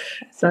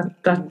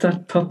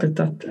that puppet,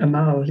 that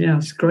Amal,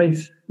 it's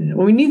great.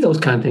 Well, we need those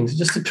kind of things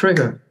just to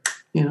trigger,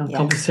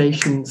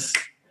 conversations.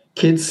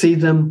 Kids see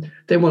them,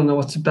 they want to know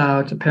what's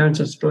about. The parents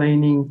are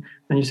explaining,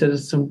 and you said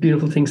there's some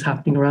beautiful things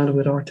happening around it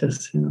with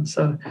artists.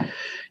 So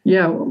you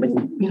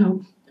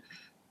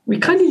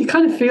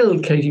kind of feel,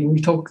 Katie, when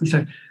we talk, you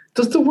say,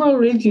 does the world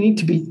really need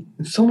to be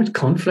in so much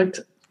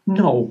conflict?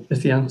 No,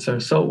 is the answer.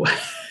 So.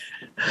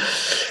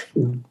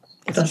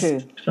 It's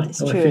true. It's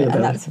true. And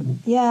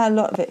a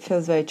lot of it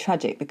feels very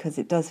tragic, because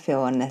it does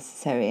feel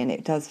unnecessary, and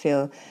it does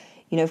feel,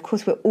 of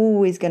course, we're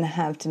always going to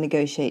have to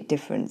negotiate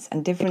difference,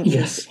 and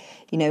differences,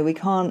 we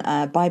can't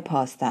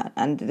bypass that,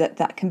 and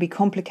that can be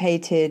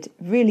complicated,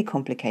 really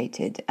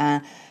complicated.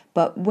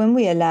 But when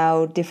we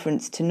allow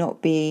difference to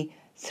not be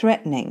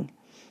threatening,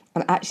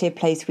 and actually a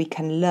place we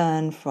can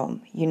learn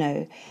from,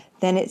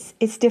 then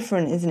it's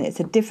different, isn't it? It's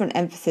a different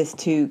emphasis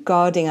to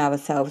guarding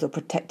ourselves or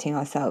protecting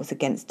ourselves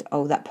against,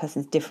 oh, that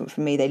person's different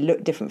from me, they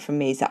look different from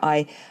me, so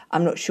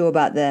I'm not sure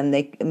about them,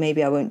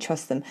 maybe I won't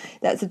trust them.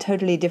 That's a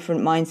totally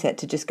different mindset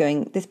to just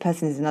going, this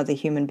person is another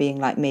human being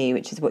like me,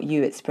 which is what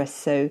you expressed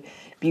so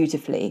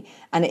beautifully.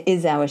 And it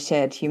is our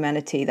shared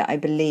humanity that I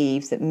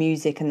believe that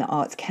music and the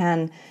arts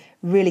can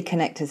really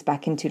connect us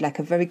back into, like,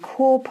 a very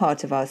core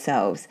part of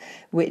ourselves,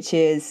 which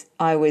is,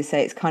 I always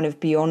say, it's kind of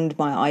beyond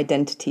my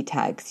identity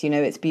tags,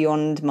 it's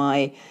beyond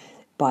my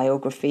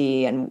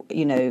biography and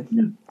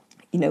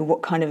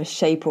what kind of a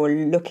shape or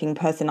looking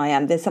person I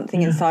am. There's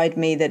something inside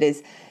me that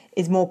is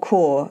more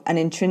core and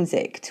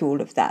intrinsic to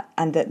all of that,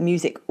 and that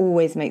music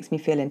always makes me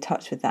feel in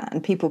touch with that.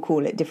 And people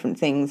call it different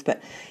things,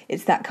 but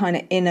it's that kind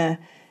of inner,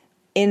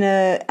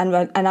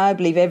 and I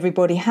believe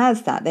everybody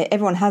has that.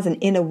 Everyone has an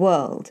inner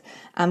world,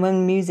 and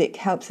when music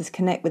helps us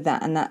connect with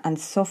that and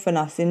soften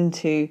us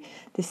into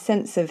this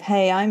sense of,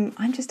 hey,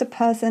 I'm just a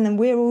person, and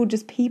we're all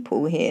just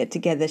people here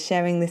together,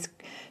 sharing this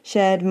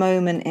shared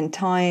moment in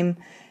time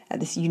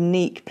at this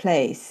unique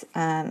place.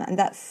 And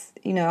that's,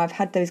 I've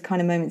had those kind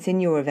of moments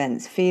in your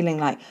events, feeling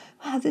like,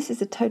 wow, this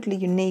is a totally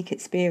unique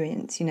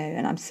experience,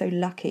 and I'm so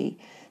lucky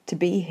to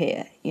be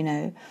here,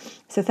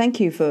 So thank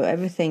you for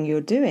everything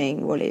you're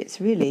doing. Well, it's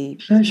really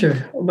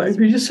pleasure.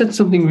 You just said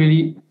something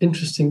really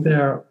interesting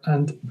there,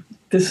 and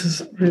this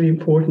is really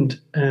important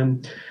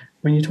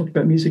when you talk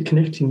about music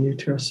connecting you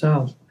to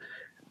yourself,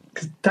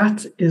 because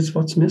that is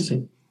what's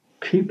missing.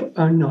 People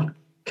are not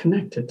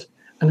connected,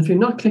 and if you're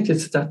not connected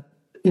to that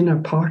inner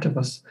part of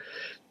us,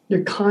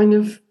 you're kind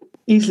of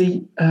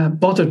easily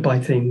bothered by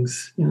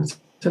things,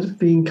 instead of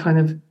being kind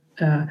of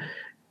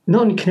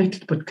not only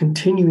connected but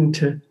continuing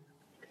to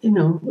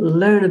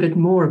learn a bit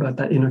more about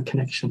that inner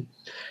connection,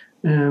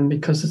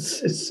 because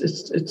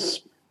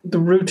it's the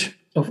root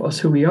of us,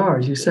 who we are,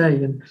 as you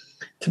say. And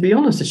to be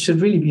honest, it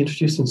should really be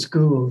introduced in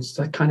schools,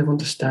 that kind of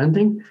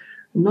understanding,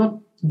 not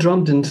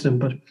drummed into them,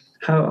 but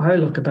how I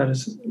look about it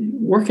is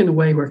work in a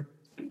way where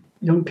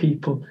young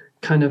people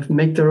kind of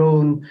make their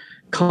own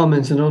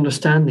comments and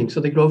understanding, so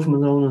they grow from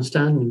their own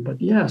understanding. But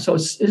so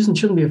it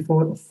shouldn't be a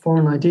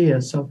foreign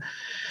idea. So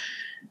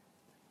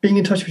being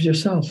in touch with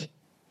yourself,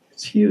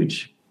 it's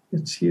huge.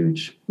 It's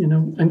huge,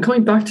 And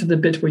coming back to the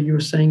bit where you were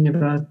saying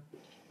about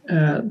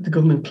the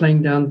government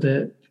playing down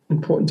the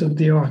importance of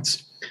the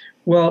arts.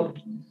 Well,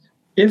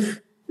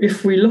 if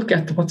we look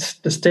at what's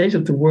the state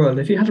of the world,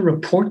 if you had a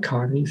report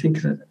card and you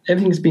think that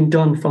everything's been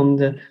done from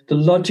the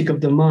logic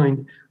of the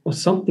mind, well,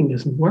 something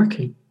isn't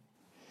working.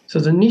 So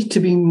there needs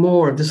to be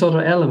more of this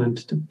other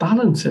element to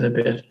balance it a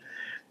bit.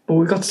 But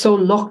we got so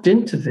locked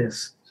into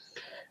this.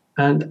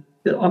 And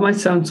I might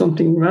say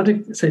something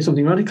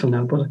radical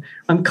now, but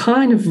I'm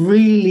kind of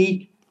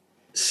really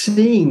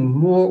seeing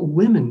more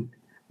women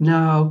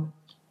now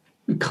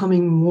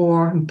becoming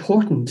more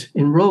important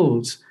in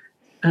roles.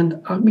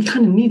 And we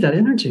kind of need that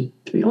energy,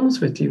 to be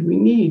honest with you. We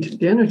need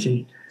the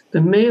energy.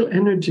 The male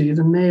energy,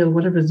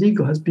 whatever his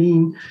ego, has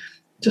been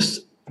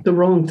just the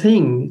wrong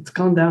thing. It's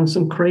gone down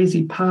some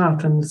crazy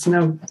path, and it's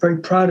now very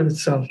proud of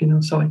itself,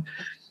 So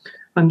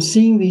I'm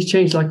seeing these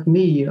changes. Like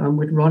me, I'm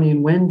with Ronnie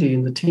and Wendy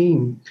and the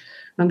team.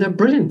 And they're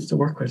brilliant to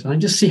work with. And I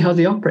just see how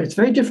they operate. It's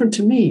very different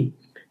to me,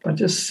 but I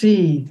just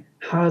see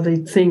how they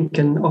think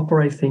and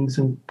operate things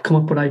and come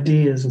up with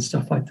ideas and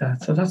stuff like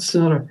that. So that's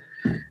another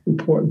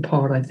important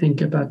part, I think,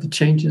 about the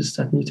changes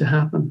that need to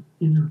happen,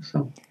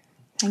 So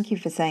thank you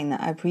for saying that.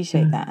 I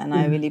appreciate that. And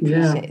I really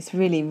appreciate it. It's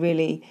really,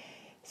 really,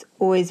 it's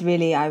always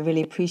really, I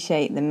really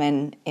appreciate the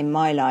men in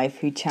my life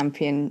who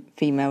champion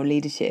female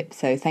leadership.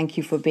 So thank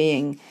you for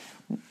being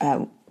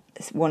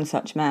one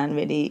such man,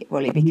 really,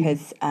 Wally,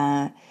 because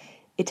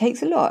it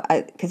takes a lot,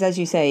 because as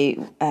you say,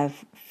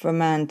 for a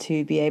man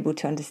to be able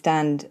to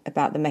understand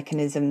about the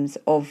mechanisms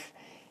of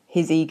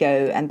his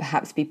ego and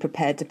perhaps be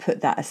prepared to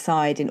put that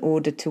aside in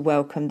order to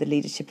welcome the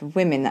leadership of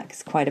women,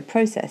 that's quite a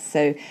process.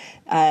 So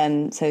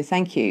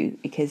thank you,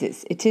 because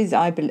it is.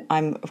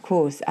 I'm of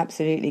course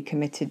absolutely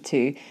committed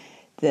to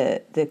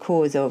the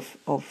cause of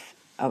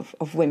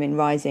women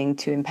rising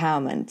to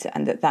empowerment,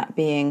 and that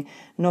being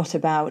not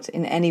about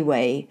in any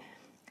way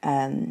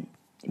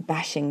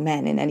bashing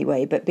men in any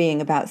way, but being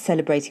about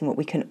celebrating what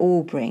we can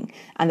all bring,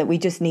 and that we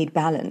just need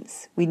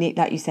balance. We need,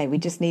 like you say, we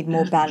just need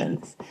more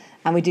balance,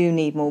 and we do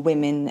need more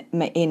women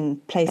in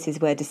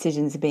places where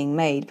decisions are being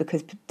made,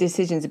 because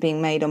decisions are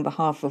being made on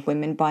behalf of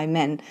women by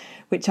men,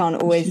 which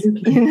aren't always,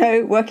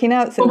 working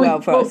out so well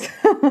for us.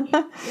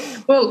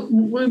 Well,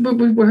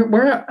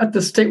 we're at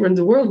the state we're in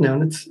the world now,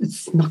 and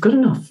it's not good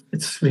enough.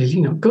 It's really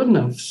not good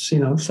enough,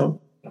 So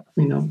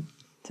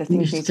So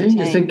things need to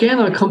change. Again,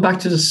 I come back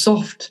to the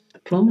soft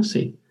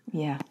diplomacy.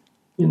 Yeah.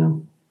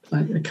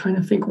 I kind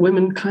of think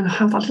women kind of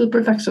have that little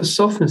bit of extra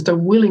softness. They're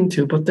willing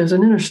to, but there's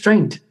an inner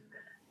strength.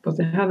 But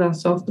they have that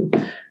softness.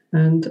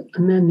 And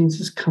men need to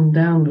just come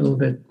down a little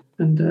bit.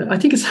 And I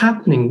think it's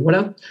happening. I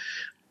don't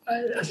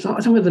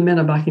know whether the men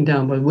are backing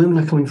down, but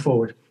women are coming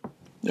forward.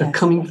 They're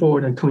coming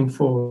forward and coming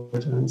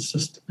forward. And it's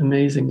just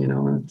amazing,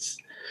 And it's,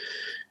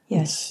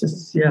 yes.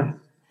 it's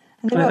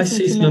I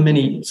see so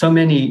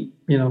many,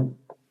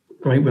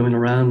 great women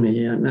around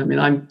me. And I mean,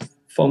 I'm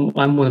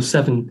one of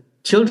 7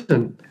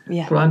 children,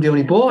 Yeah. but I'm the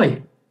only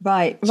boy.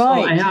 Right. So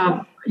I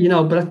am,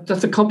 but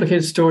that's a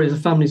complicated story, as the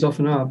families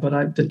often are.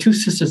 But the 2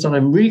 sisters that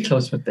I'm really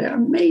close with, they're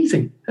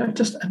amazing. They're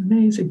just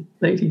amazing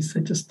ladies.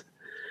 They just,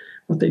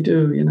 what they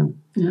do,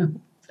 yeah.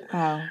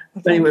 Wow.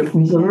 Well, Anyway,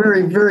 we're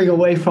very, very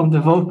away from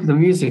the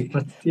music,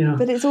 but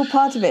But it's all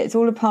part of it. It's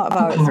all a part of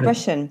our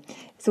expression.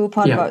 It's all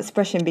part of our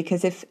expression,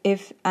 because if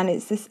it's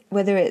this,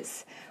 whether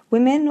it's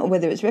women or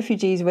whether it's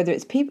refugees, whether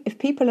it's people, if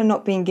people are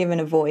not being given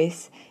a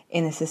voice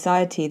in a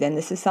society, then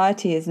the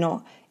society is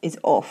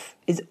off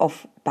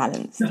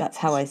balance. That's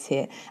how I see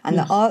it. And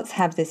the arts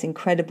have this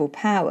incredible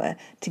power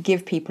to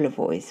give people a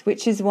voice,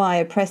 which is why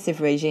oppressive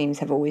regimes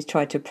have always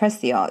tried to oppress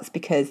the arts,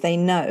 because they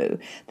know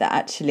that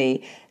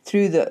actually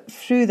through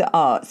the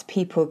arts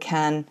people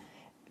can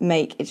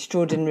make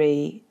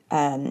extraordinary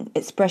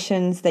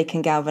expressions, they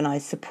can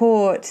galvanize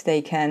support,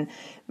 they can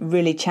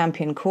really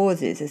champion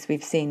causes, as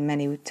we've seen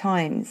many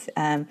times.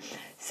 And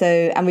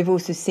we've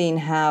also seen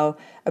how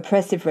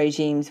oppressive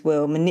regimes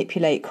will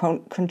manipulate,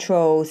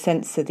 control,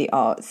 censor the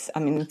arts. I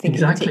mean, I'm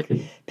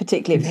thinking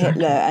particularly of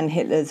Hitler and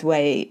Hitler's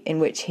way in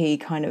which he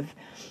kind of,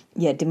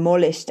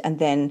 demolished and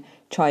then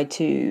tried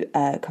to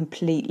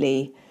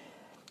completely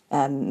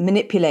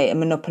manipulate and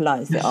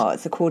monopolize the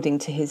arts according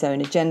to his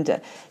own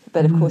agenda.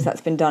 But of course,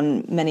 that's been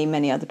done many,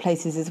 many other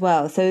places as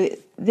well. So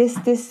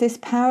this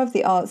power of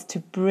the arts to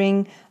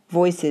bring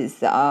voices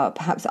that are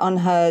perhaps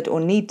unheard or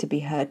need to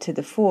be heard to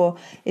the fore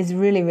is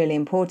really, really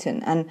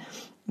important. And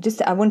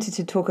I wanted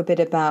to talk a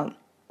bit about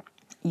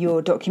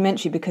your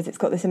documentary, because it's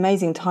got this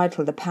amazing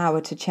title, The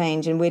Power to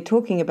Change, and we're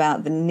talking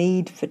about the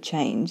need for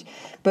change,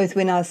 both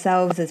within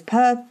ourselves as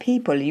per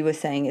people. You were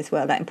saying as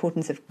well that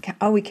importance of,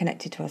 are we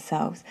connected to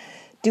ourselves?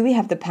 Do we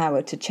have the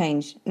power to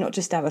change not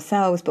just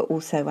ourselves, but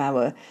also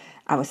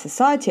our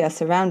society, our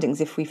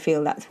surroundings, if we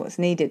feel that's what's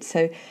needed?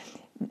 So,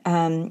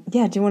 do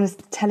you want to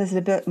tell us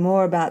a bit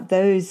more about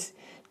those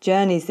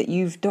journeys that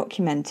you've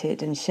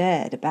documented and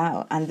shared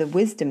about, and the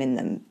wisdom in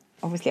them?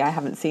 Obviously, I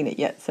haven't seen it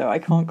yet, so I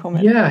can't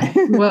comment. I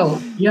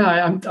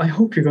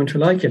hope you're going to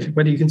like it,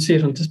 whether you can see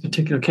it on this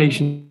particular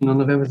occasion on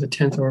November the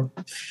 10th or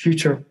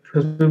future,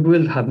 because we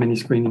will have many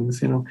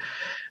screenings, and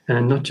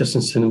not just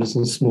in cinemas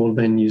and small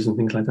venues and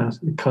things like that,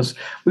 because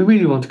we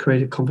really want to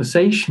create a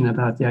conversation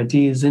about the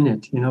ideas in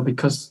it,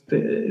 because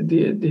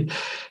the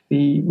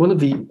one of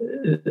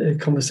the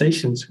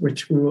conversations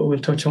which we will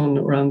touch on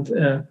around,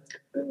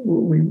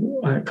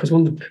 because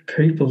one of the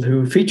people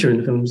who feature in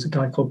the film is a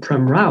guy called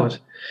Prem Rawat,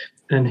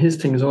 and his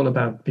thing is all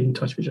about being in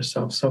touch with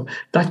yourself. So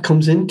that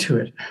comes into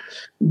it.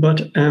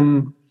 But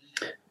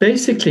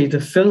basically,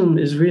 the film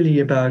is really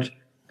about,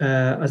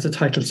 as the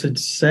title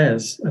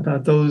says,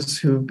 about those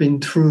who've been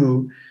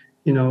through,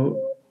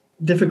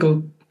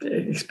 difficult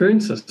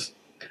experiences.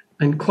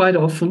 And quite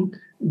often,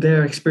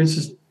 their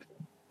experiences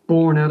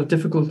born out of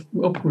difficult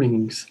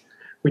upbringings,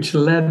 which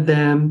led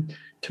them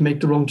to make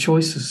the wrong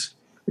choices,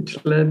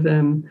 which led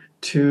them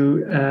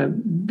to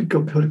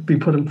be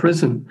put in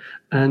prison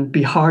and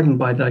be hardened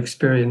by that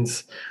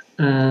experience,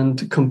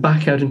 and come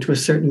back out into a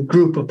certain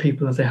group of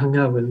people that they hung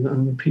out with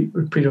and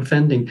repeat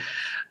offending.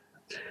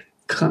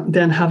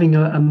 Then having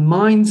a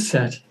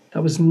mindset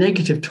that was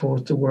negative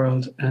towards the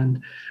world,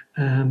 and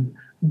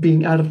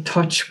being out of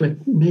touch with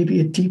maybe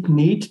a deep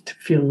need to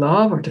feel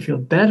love or to feel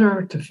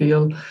better, to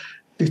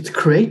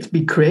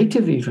be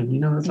creative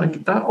even, it's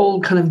like that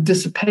all kind of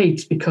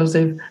dissipates because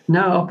they've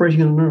now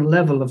operating on another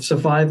level of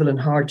survival and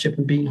hardship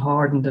and being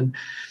hardened, and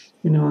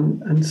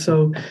and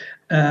so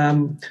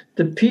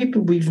the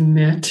people we've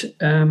met,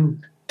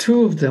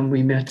 2 of them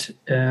we met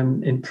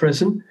in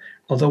prison,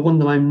 although one of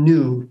them I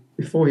knew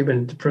before he went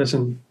into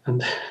prison,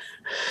 and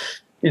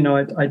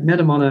I'd met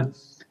him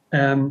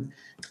on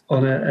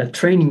a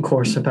training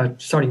course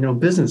about starting your own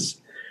business.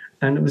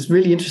 And it was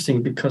really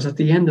interesting because at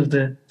the end of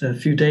the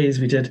few days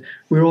we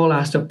were all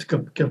asked up to go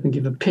up and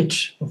give a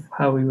pitch of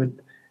how we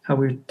would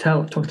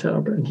talk to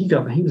Albert. And he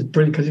was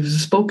brilliant because he was a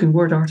spoken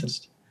word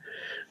artist.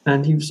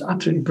 And he was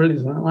absolutely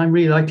brilliant. And I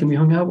really liked him. We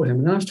hung out with him.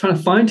 And I was trying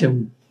to find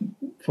him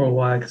for a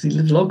while because he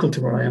lives local to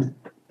where I am.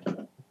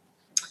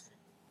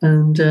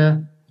 And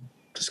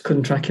just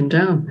couldn't track him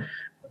down.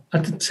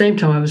 At the same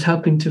time, I was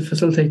helping to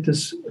facilitate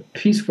this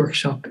peace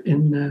workshop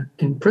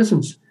in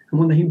prisons. And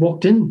when he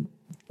walked in,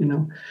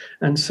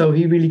 and so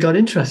he really got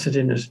interested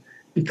in it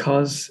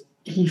because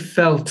he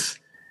felt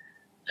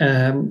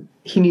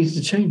he needed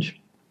to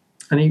change,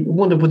 and he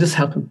wondered, would this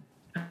help him?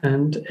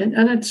 And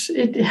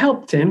it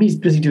helped him. He's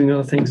busy doing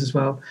other things as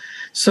well.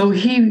 So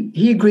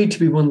he agreed to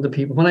be one of the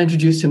people. When I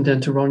introduced him then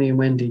to Ronnie and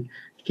Wendy,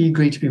 he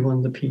agreed to be one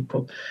of the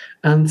people.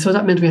 And so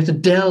that meant we had to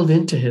delve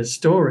into his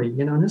story,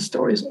 and his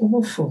story is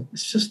awful.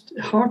 It's just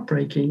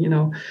heartbreaking,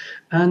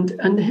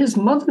 and his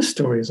mother's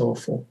story is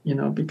awful,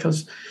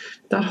 because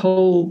that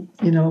whole,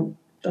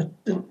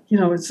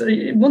 it's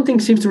one thing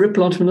seems to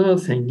ripple onto another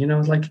thing,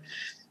 it's like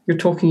you're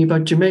talking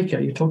about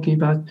Jamaica, you're talking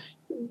about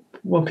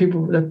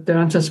people that their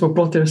ancestors were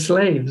brought there as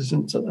slaves,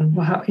 and so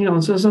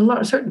there's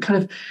a certain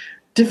kind of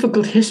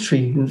difficult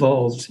history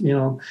involved,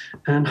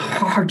 and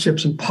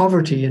hardships and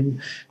poverty,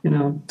 and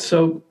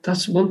so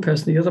that's one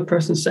person. The other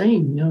person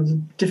saying,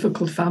 the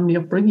difficult family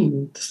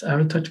upbringing, just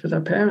out of touch with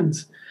their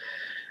parents,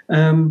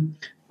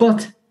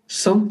 but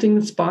something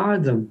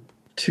inspired them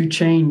to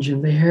change,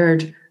 and they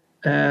heard,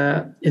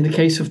 in the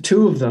case of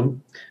two of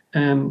them,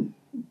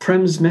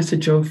 Prem's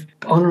message of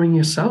honoring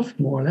yourself,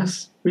 more or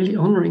less, really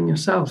honoring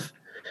yourself,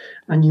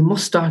 and you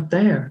must start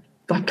there.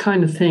 That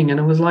kind of thing. And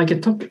it was like,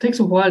 it takes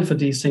a while for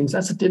these things,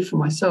 as it did for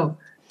myself,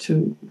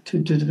 to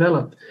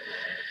develop.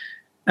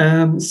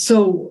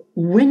 So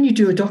when you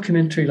do a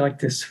documentary like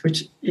this,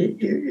 which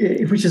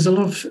is a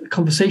lot of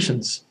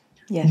conversations,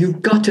 Yes.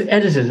 you've got to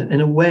edit it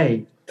in a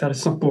way that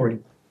it's not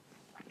boring.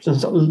 So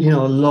it's, a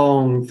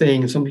long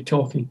thing, somebody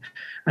talking.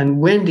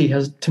 And Wendy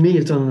has done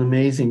an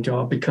amazing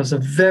job, because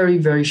of very,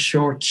 very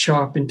short,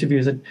 sharp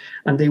interviews, and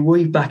they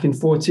weave back and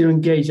forth. So you're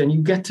engaged, and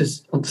you get to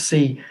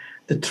see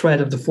the thread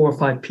of the 4 or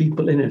 5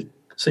 people in it,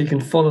 so you can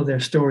follow their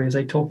story as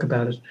they talk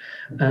about it,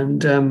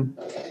 and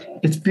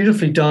it's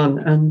beautifully done.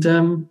 And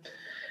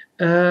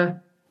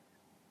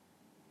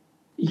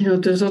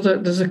there's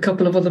a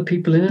couple of other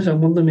people in it, and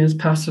one of them is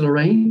Pastor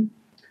Lorraine,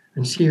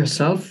 and she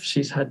herself,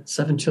 she's had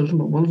 7 children,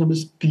 but one of them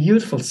is a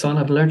beautiful son.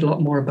 I've learned a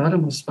lot more about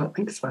him. I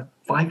think it's about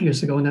 5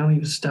 years ago now. He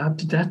was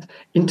stabbed to death,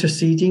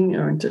 interceding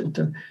or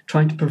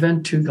trying to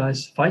prevent 2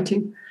 guys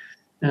fighting,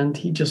 and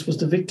he just was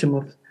the victim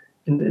of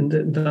in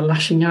the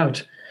lashing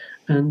out.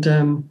 And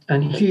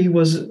he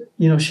was,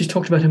 she's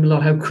talked about him a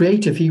lot, how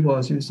creative he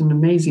was. He was an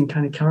amazing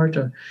kind of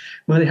character.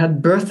 When they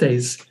had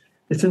birthdays,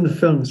 it's in the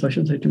film, so I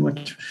shouldn't say too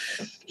much,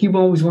 he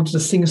always wanted to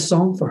sing a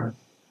song for her.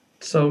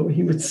 So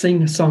he would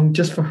sing a song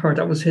just for her.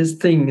 That was his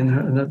thing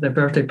in their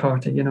birthday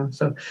party,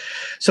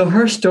 So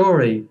her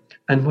story,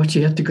 and what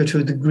she had to go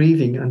through, the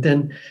grieving, and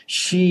then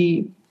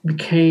she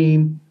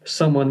became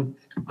someone,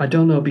 I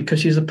don't know, because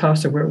she's a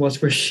pastor,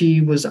 where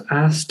she was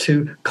asked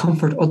to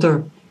comfort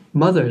other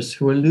mothers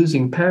who are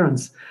losing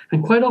parents.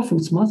 And quite often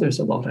it's mothers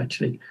a lot,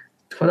 actually.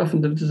 Quite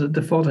often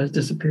the father has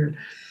disappeared.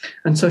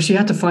 And so she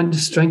had to find the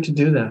strength to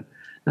do that.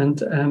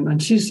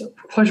 And she's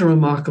quite a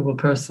remarkable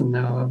person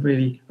now. I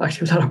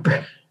was at her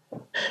birthday.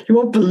 You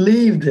won't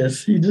believe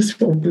this. You just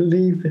won't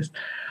believe this.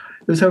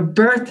 It was her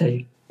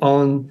birthday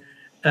on,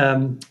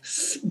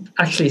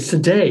 actually it's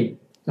today,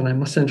 and I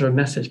must send her a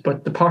message,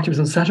 but the party was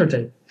on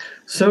Saturday.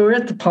 So we're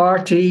at the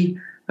party,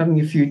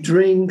 having a few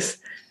drinks,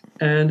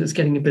 and it's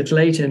getting a bit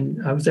late,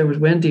 and I was there with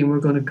Wendy, and we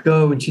we're going to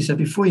go, and she said,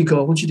 before you go,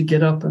 I want you to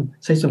get up and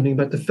say something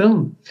about the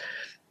film.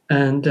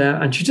 And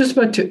she's just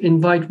about to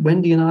invite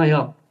Wendy and I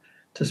up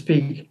to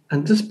speak,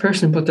 and this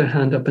person put their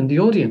hand up in the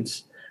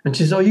audience, and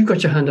she says, oh, you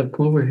got your hand up,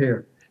 come over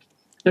here.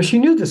 Now, she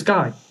knew this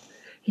guy.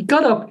 He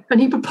got up,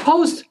 and he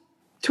proposed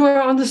to her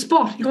on the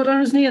spot. He got on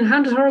his knee and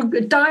handed her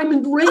a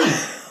diamond ring.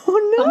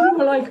 Oh, no. And we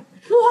were like,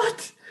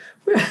 what?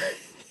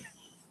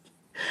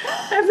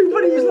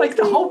 Everybody was like,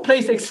 the whole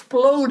place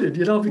exploded,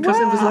 because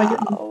it was like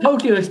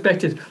totally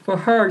unexpected for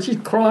her. She's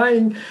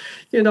crying,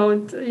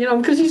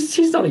 because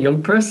she's not a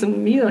young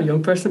person, me not a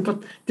young person,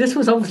 but this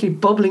was obviously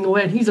bubbling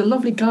away. And he's a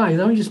lovely guy. I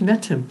only just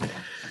met him.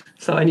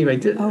 So anyway,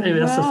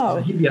 wow.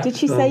 Did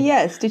she say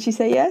yes? Did she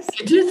say yes?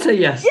 She did say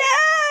yes. Yay!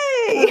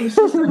 This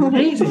is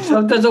amazing.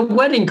 So there's a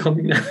wedding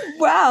coming now.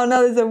 Wow,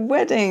 now there's a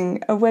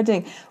wedding.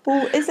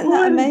 Well, isn't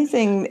that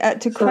amazing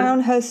to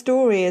crown her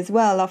story as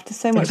well after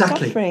so much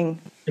suffering?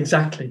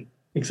 Exactly.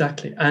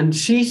 And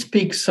she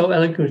speaks so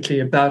eloquently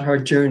about her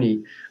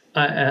journey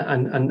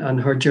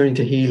and her journey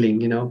to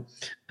healing,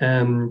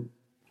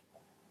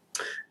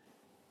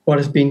 what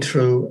has been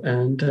through.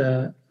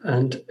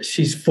 And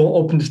she's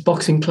opened this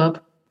boxing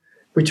club,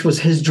 which was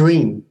his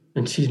dream.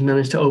 And she's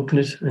managed to open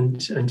it,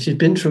 and she's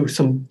been through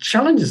some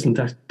challenges in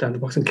that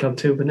boxing club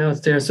too, but now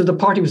it's there. So the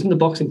party was in the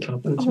boxing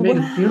club, and she made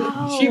it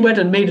beautiful. She went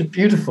and made it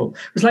beautiful.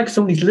 It was like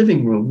somebody's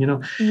living room,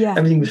 Yeah.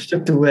 Everything was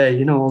stripped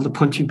away, all the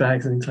punching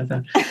bags and things like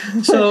that.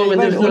 So when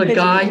there's another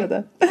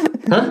guy,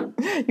 huh?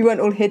 You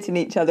weren't all hitting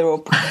each other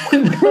or.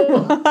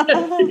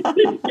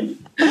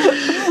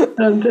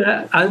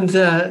 and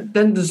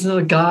then there's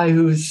another guy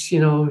who's,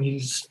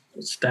 he's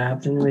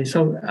stabbed anyway.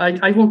 So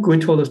I won't go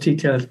into all those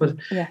details, but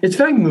It's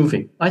very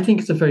moving. I think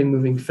it's a very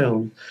moving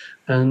film.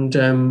 And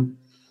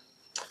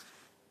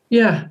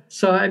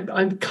so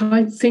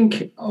I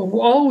think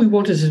all we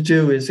wanted to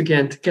do is,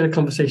 again, to get a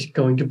conversation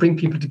going, to bring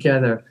people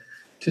together,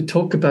 to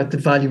talk about the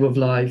value of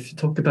life, to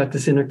talk about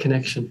this inner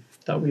connection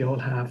that we all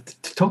have,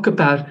 to talk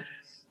about,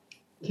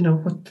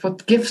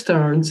 what gifts there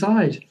are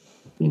inside,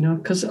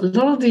 because a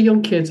lot of the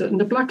young kids, in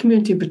the Black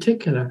community in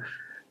particular,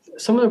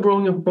 some of them are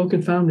growing up in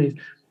broken families,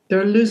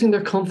 they're losing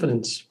their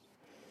confidence.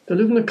 They're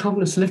losing their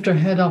confidence to lift their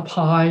head up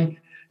high,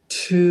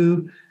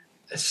 to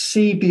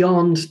see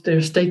beyond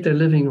their state they're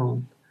living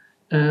on,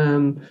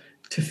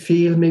 to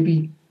feel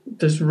maybe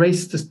there's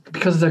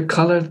because of their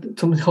colour,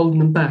 someone's holding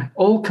them back,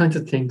 all kinds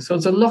of things. So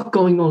there's a lot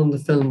going on in the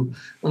film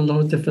on a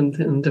lot of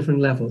different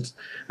levels.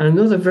 And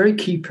another very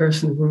key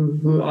person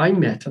who I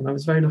met, and I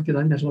was very lucky that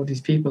I met a lot of these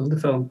people in the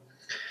film,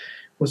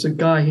 was a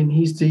guy, and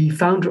he's the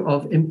founder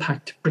of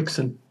Impact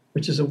Brixton.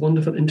 which is a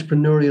wonderful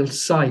entrepreneurial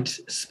site,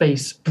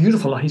 space,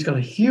 beautiful. He's got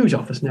a huge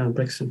office now in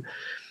Brixton.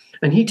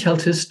 And he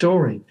tells his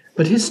story.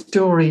 But his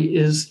story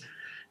is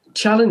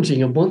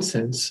challenging in one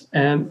sense.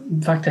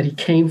 The fact that he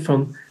came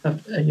from a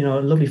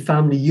lovely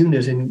family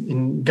unit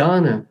in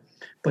Ghana,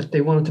 but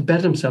they wanted to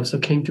better themselves, so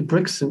came to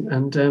Brixton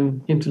and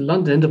came to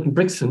London, ended up in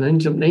Brixton,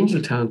 ended up in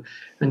Angeltown.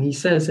 And he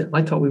says,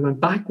 I thought we went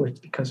backwards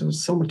because there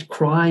was so much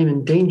crime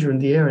and danger in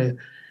the area.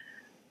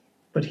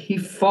 But he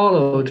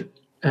followed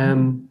a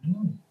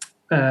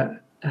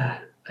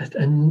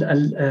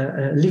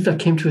leaflet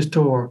came to his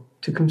door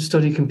to come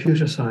study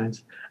computer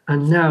science.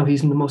 And now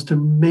he's the most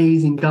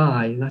amazing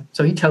guy.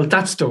 So he tells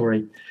that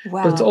story.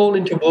 Wow. But it's all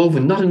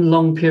interwoven, not in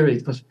long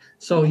periods. But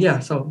sorry,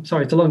 it's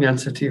a long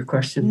answer to your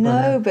question.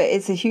 But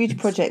it's a huge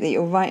project that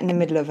you're right in the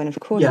middle of. And of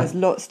course, there's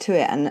lots to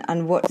it. And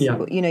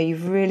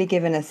you've really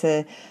given us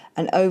an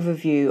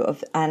overview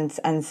of and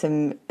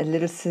some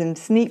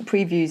sneak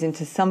previews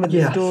into some of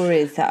the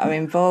stories that are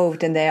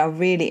involved. And they are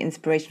really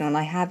inspirational. And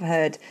I have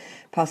heard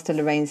Pastor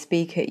Lorraine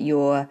speak at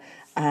your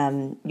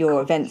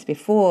events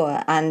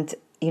before. And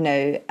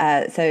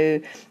so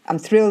I'm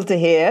thrilled to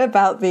hear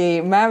about the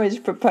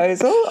marriage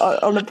proposal.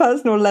 On a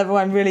personal level,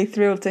 I'm really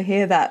thrilled to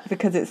hear that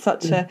because it's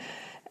such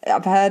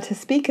I've heard her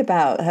speak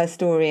about her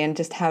story and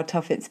just how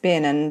tough it's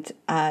been. And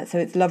so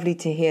it's lovely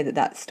to hear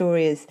that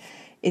story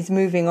is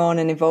moving on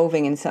and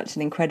evolving in such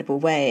an incredible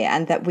way,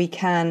 and that we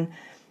can,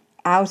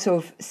 out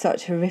of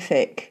such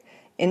horrific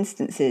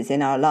instances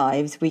in our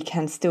lives, we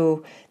can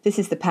still, this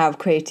is the power of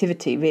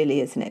creativity, really,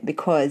 isn't it?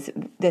 Because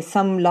there's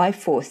some life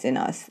force in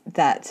us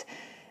that,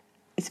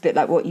 it's a bit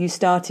like what you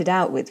started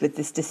out with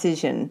this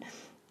decision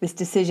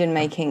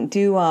making.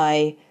 Do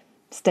I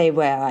stay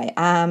where I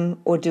am,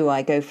 or do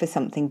I go for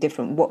something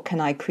different? What can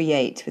I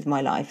create with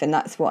my life? And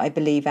that's what I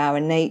believe our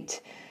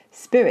innate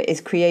spirit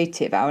is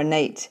creative. Our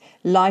innate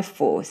life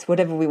force,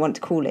 whatever we want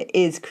to call it,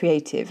 is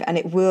creative. And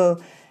it will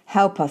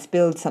help us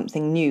build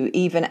something new,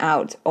 even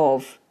out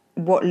of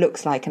what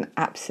looks like an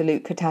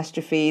absolute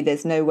catastrophe.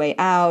 There's no way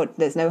out,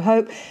 there's no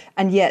hope,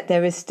 and yet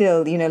there is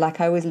still, like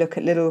I always look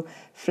at little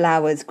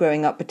flowers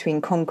growing up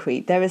between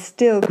concrete, there is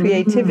still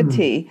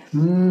creativity.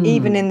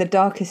 Even in the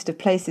darkest of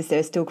places, there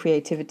is still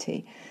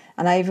creativity.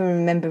 And I even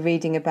remember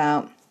reading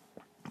about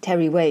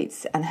Terry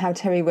Waits, and how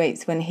Terry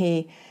Waits, when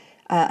he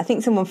I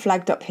think someone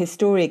flagged up his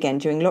story again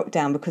during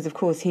lockdown, because of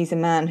course he's a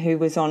man who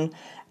was on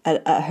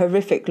a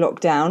horrific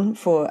lockdown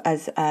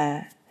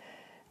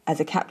as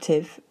a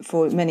captive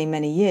for many,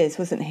 many years,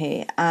 wasn't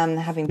he?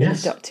 Having been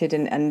abducted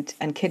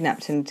and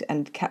kidnapped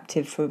and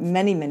captive for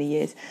many, many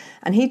years.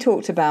 And he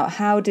talked about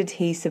how did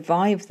he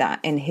survive that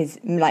in his,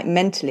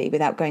 mentally,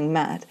 without going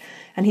mad.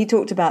 And he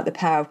talked about the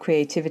power of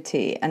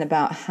creativity and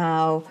about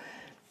how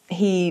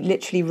he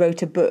literally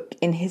wrote a book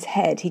in his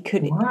head. He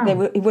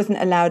he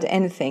wasn't allowed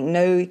anything.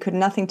 He could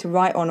nothing to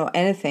write on or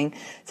anything.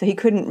 So he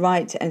couldn't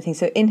write anything.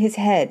 So in his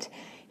head,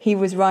 he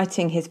was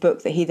writing his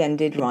book that he then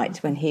did write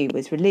when he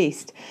was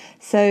released.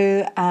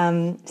 So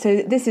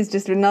this is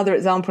just another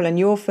example, and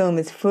your film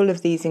is full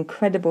of these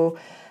incredible,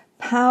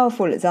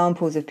 powerful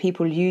examples of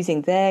people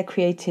using their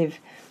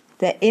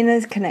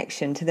inner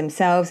connection to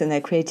themselves and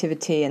their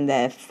creativity and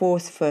their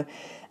force for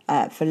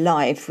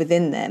life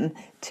within them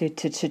to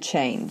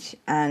change.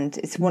 And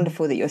it's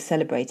wonderful that you're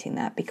celebrating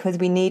that, because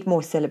we need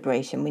more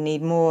celebration. We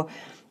need more.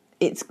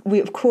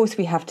 Of course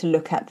we have to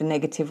look at the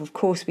negative. Of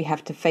course we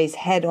have to face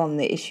head on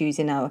the issues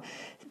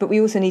but we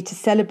also need to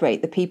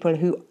celebrate the people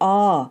who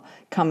are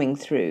coming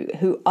through,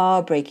 who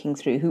are breaking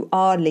through, who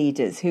are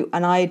leaders,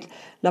 and I'd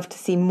love to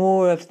see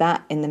more of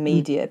that in the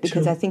media,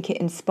 because I think it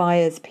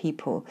inspires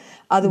people.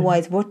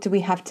 Otherwise, what do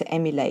we have to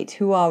emulate?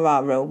 Who are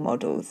our role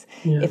models?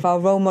 If our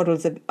role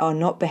models are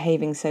not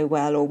behaving so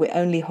well, or we're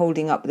only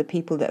holding up the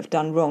people that have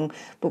done wrong,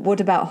 but what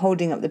about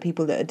holding up the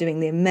people that are doing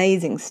the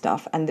amazing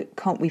stuff, and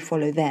can't we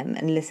follow them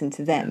and listen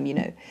to them,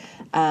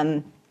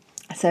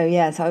 So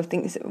I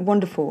think it's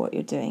wonderful what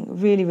you're doing.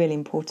 Really, really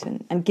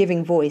important. And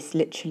giving voice,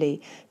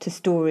 literally, to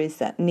stories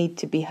that need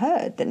to be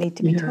heard, that need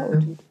to be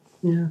told.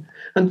 Yeah.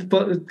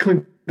 But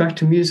coming back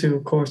to music,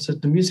 of course,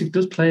 that the music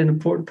does play an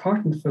important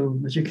part in the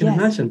film, as you can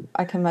imagine.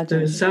 I can imagine.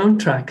 There are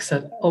soundtracks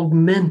that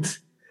augment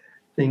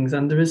things,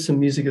 and there is some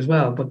music as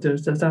well. But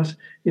there's that,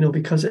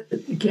 because,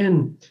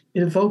 it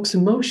evokes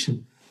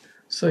emotion.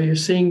 So you're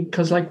seeing,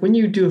 because when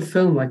you do a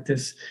film like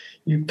this,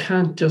 you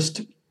can't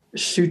just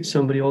shoot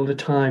somebody all the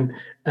time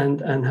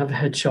and have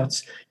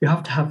headshots. You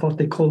have to have what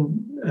they call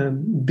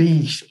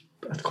B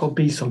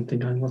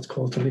something, and what's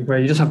called something where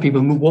you just have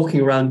people walking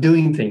around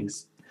doing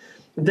things.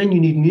 And then you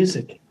need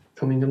music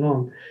coming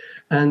along.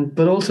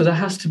 But also there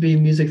has to be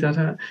music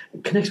that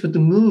connects with the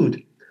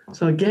mood.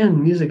 So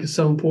again, music is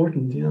so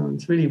important.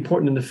 It's really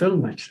important in the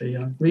film, actually.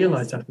 I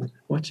realised that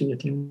watching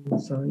it.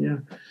 So, yeah.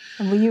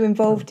 And were you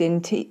involved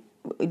in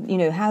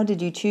how did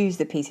you choose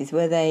the pieces?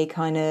 Were they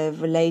kind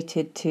of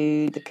related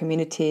to the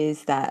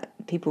communities that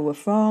people were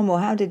from, or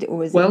how did it, or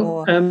was it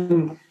more?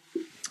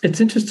 It's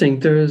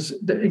interesting. There's,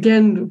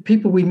 again,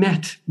 people we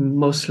met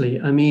mostly.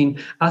 I mean,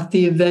 at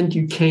the event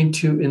you came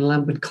to in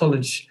Lambeth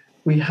College,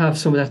 we have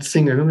some of that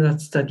singer. Remember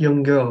that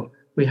young girl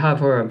we have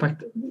her. In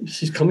fact,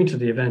 she's coming to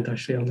the event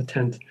actually on the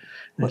 10th. And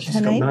What's she her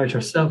just got name? married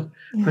herself.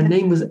 Her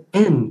name was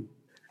Enne.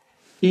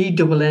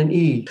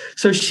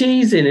 So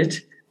she's in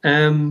it.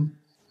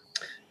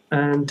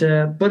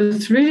 But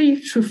it's really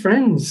through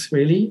friends,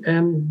 really.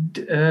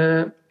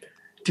 Do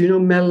you know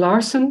Mel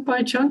Larson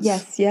by chance?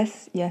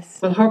 Yes.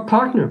 Well, her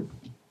partner.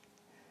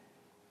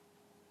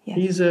 Yes.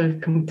 He's a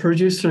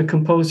producer and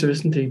composer,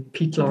 isn't he?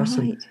 Pete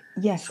Larson. Right.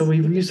 Yes. So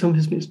we've used some of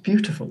his music. It's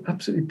beautiful,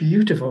 absolutely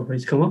beautiful what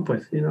he's come up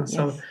with, you know. Yes.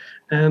 So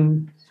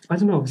I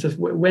don't know. It's just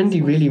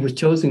Wendy really was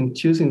choosing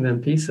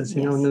them pieces,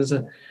 you know. And there's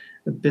a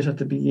bit at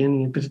the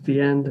beginning, a bit at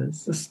the end.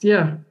 It's just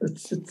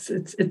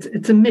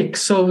it's a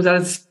mix. So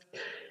that it's,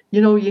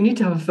 you know, you need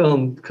to have a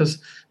film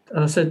because,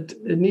 as I said,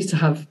 it needs to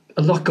have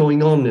a lot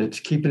going on in it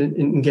to keep it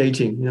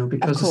engaging, you know,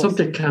 because the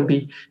subject can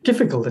be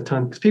difficult at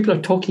times because people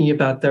are talking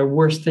about their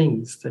worst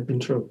things they've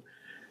been through.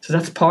 So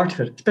that's part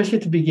of it, especially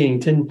at the beginning.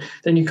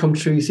 Then you come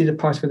through, you see the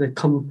parts where they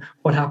come,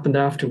 what happened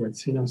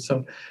afterwards, you know.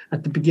 So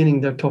at the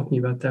beginning, they're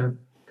talking about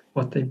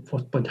what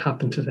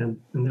happened to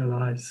them in their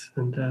lives,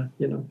 and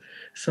you know.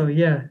 So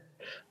yeah,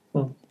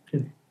 well, you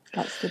know,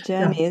 that's the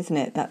journey, isn't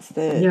it? That's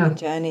the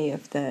journey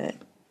of the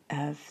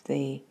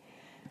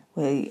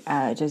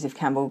Joseph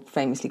Campbell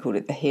famously called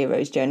it the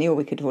hero's journey, or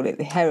we could call it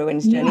the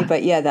heroine's journey.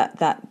 But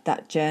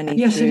that journey.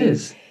 Yes, through, it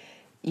is.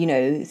 You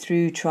know,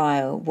 through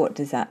trial, what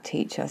does that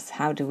teach us?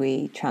 How do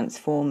we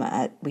transform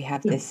it? We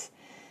have this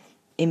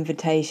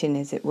invitation,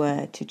 as it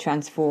were, to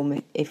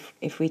transform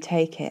if we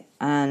take it,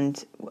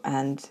 and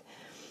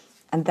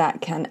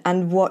that can,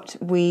 and what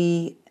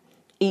we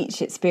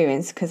each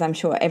experience, because I'm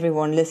sure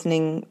everyone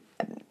listening,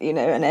 you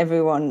know, and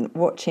everyone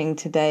watching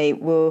today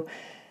will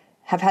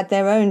have had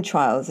their own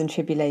trials and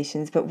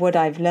tribulations. But what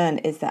I've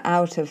learned is that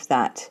out of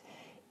that,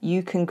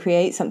 you can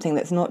create something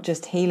that's not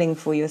just healing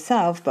for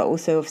yourself, but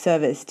also of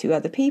service to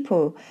other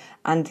people,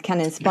 and can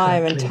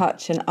inspire and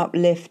touch and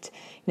uplift,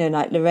 you know,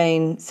 like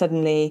Lorraine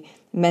suddenly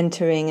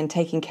mentoring and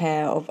taking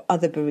care of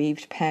other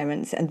bereaved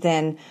parents, and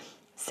then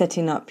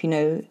setting up, you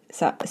know,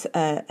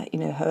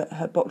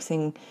 her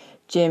boxing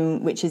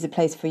gym, which is a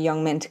place for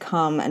young men to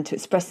come and to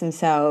express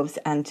themselves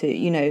and to,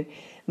 you know,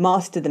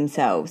 master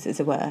themselves, as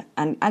it were,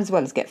 and as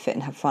well as get fit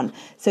and have fun.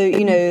 So,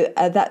 you know,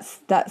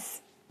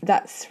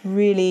 that's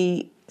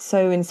really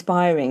so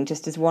inspiring,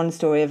 just as one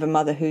story of a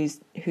mother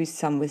whose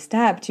son was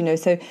stabbed, you know.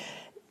 So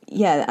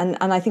yeah, and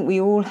I think we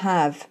all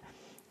have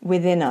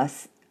within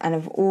us and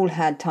have all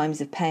had times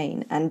of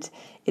pain, and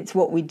it's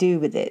what we do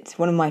with it.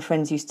 One of my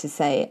friends used to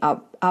say,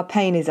 our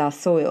pain is our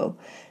soil.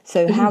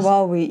 So how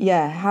are we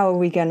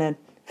going to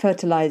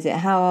fertilize it?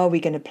 How are we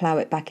going to plow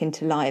it back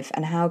into life?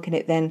 And how can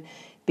it then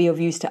be of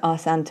use to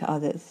us and to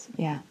others?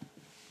 Yeah.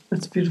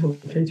 That's beautiful,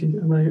 Katie,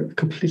 and I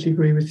completely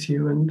agree with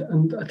you.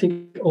 And I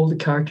think all the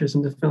characters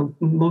in the film,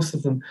 most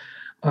of them,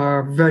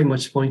 are very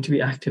much wanting to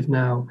be active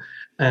now.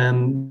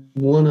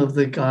 One of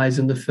the guys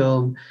in the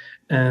film,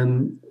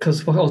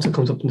 because what also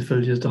comes up in the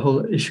film is the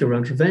whole issue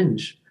around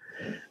revenge,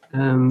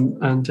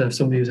 and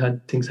somebody who's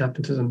had things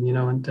happen to them, you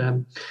know,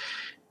 and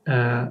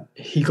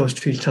he goes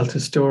to tell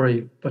his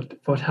story, but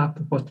what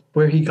happened?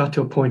 Where he got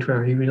to a point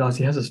where he realized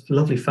he has this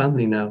lovely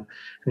family now,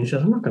 and he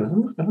says, I'm not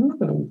going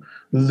to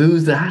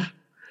lose that.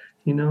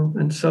 You know,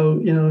 and so,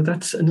 you know,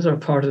 that's another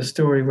part of the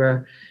story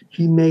where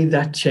he made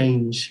that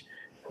change,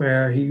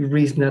 where he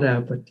reasoned that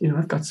out. But, you know,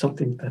 I've got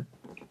something that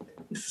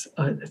is,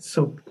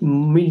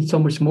 means so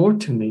much more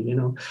to me, you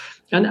know,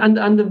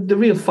 and the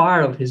real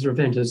fire of his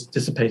revenge has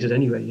dissipated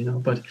anyway, you know.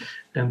 But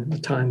the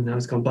time now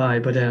has gone by.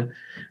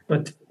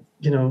 But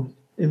you know,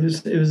 it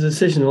was a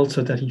decision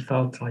also that he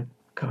felt like,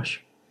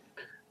 gosh,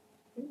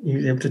 he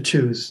was able to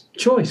choose.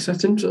 Choice.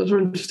 That's another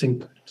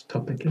interesting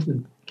topic,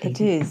 isn't it? It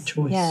is,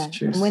 choice, yeah.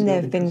 choose, and when there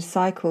have been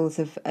cycles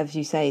of, as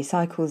you say,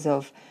 cycles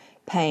of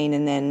pain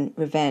and then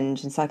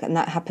revenge and cycle, and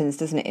that happens,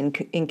 doesn't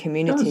it, in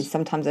communities,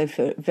 sometimes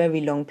over very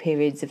long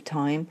periods of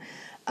time.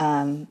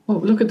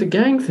 Look at the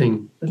gang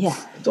thing.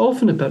 It's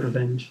often about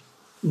revenge.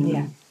 You know,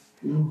 yeah.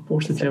 You know,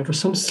 unfortunately, over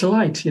some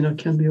slight, you know, it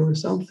can be over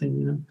something,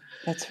 you know.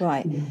 That's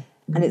right. Yeah.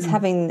 And it's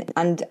having,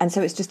 and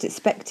so it's just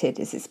expected.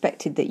 It's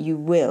expected that you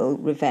will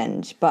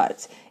revenge.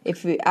 But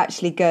if we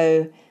actually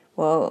go,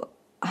 well,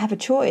 I have a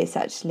choice,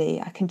 actually.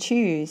 I can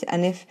choose.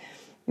 And if,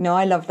 you know,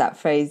 I love that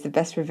phrase, the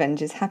best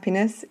revenge is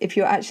happiness. If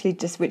you're actually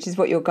just, which is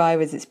what your guy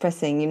was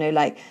expressing, you know,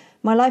 like,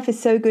 my life is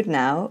so good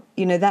now,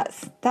 you know,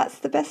 that's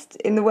the best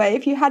in the way.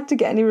 If you had to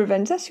get any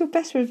revenge, that's your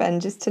best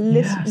revenge, is to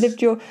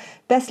live your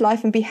best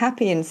life and be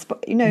happy and,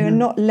 you know, and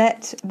not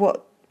let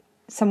what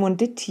someone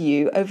did to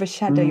you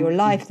overshadow your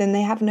life. Then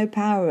they have no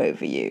power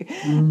over you.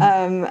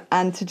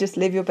 And to just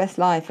live your best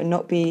life and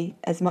not be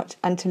as much,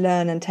 and to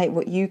learn and take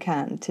what you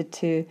can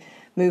to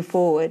move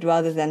forward,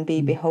 rather than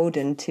be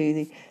beholden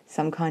to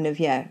some kind of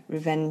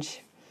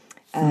revenge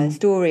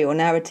story or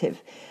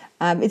narrative.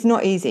 It's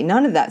not easy.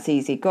 None of that's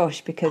easy, gosh,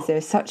 because there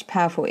are such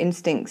powerful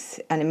instincts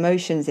and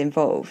emotions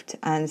involved.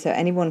 And so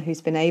anyone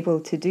who's been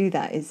able to do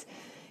that is,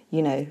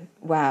 you know,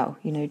 wow,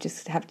 you know,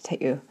 just have to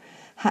take your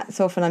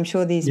hats off. And I'm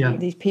sure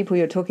these people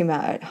you're talking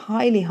about are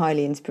highly,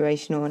 highly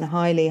inspirational and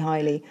highly,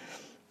 highly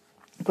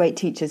great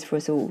teachers for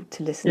us all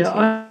to listen to.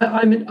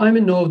 I'm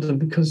in awe of them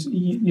because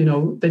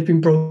they've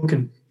been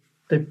broken.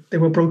 They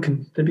were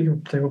broken.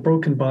 They were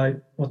broken by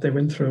what they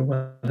went through,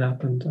 what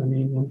happened. I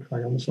mean, one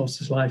guy almost lost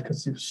his life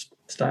because he was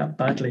stabbed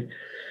badly,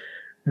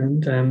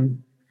 and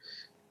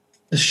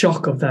the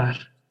shock of that,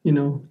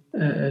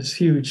 is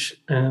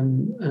huge.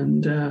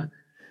 And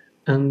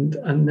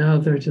now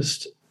they're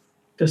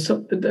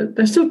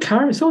still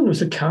carrying. Some of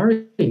them are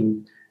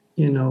carrying,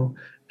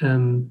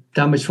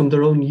 damage from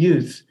their own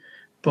youth.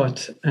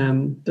 But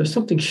there's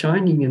something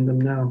shining in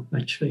them now,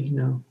 actually.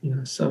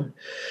 So,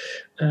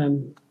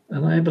 and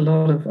I have a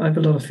lot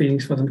of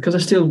feelings for them because they're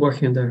still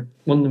working on their.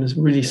 One of them is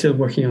really still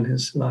working on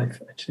his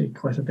life, actually,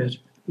 quite a bit.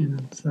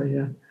 So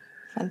yeah.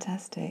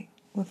 Fantastic.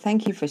 Well,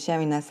 thank you for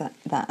sharing that.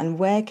 And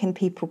where can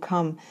people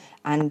come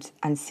and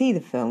see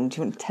the film? Do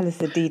you want to tell us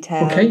the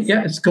details? Okay,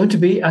 yeah, it's going to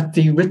be at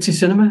the Ritzy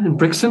Cinema in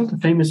Brixton, the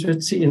famous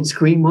Ritzy, in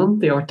Screen 1,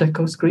 the Art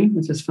Deco screen,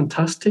 which is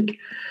fantastic.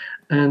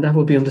 And that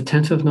will be on the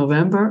 10th of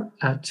November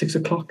at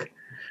 6:00.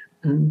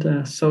 And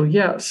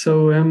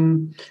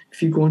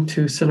if you go on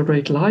to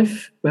Celebrate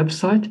Life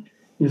website,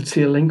 you'll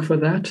see a link for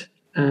that.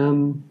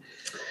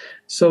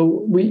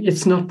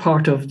 It's not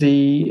part of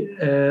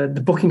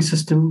the booking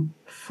system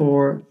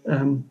for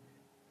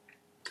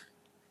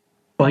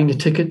buying a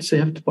ticket. So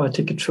you have to buy a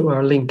ticket through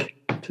our link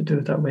to do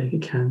it that way if you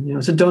can.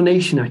 It's a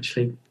donation,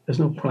 actually. There's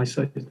no price,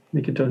 so you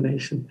make a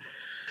donation.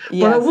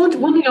 Yes. But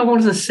one thing I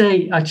wanted to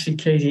say, actually,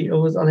 Katie,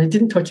 and I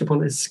didn't touch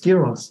upon it, is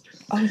Skiros.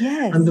 Oh,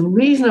 yes. And the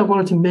reason I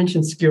wanted to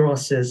mention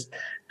Skiros is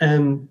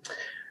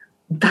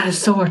that is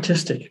so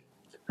artistic.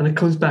 And it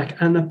comes back.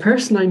 And the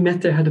person I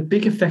met there had a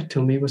big effect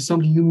on me was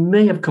somebody you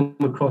may have come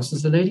across.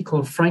 Is a lady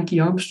called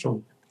Frankie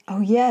Armstrong. Oh,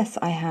 yes,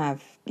 I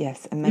have.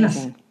 Yes,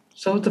 amazing. Yes.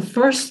 So the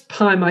first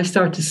time I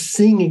started to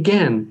sing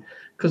again,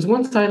 because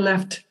once I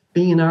left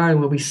being in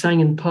Ireland where we sang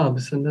in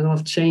pubs and then all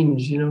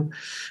changed,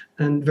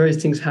 and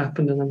various things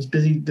happened and I was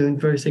busy doing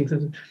various things.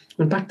 And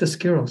went back to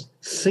Skiros.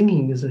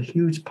 Singing is a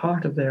huge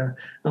part of there.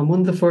 And one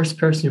of the first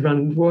person who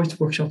ran voice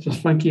workshops was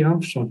Frankie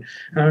Armstrong.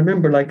 And I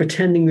remember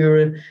pretending we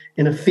were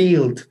in a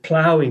field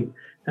ploughing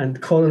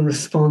and call and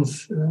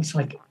response. And it's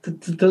like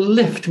the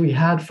lift we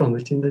had from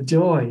it and the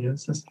joy. It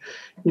was just,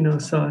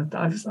 so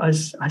I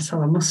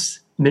thought I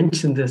must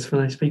mention this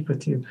when I speak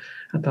with you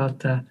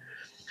about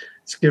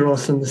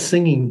Skiros and the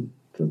singing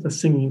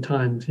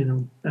times,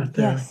 out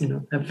there. Yes.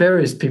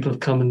 Various people have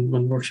come and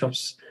run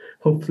workshops.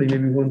 Hopefully,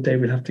 maybe one day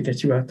we'll have to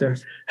get you out there.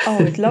 Oh,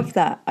 I'd love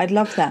that.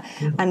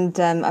 Yeah. And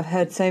I've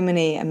heard so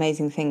many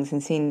amazing things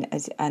and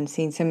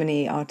seen so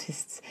many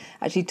artists.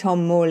 Actually,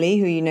 Tom Morley,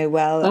 who you know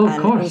well,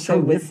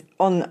 also was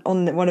on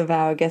one of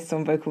our guests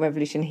on Vocal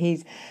Revolution.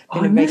 He's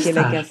been a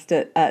regular guest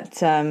at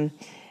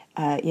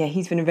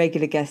he's been a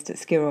regular guest at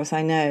Skiros,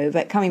 I know.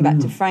 But coming back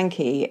to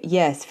Frankie,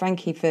 yes,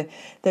 Frankie, for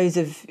those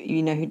of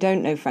who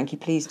don't know Frankie,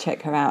 please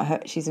check her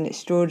out. She's an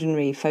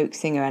extraordinary folk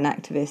singer and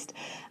activist,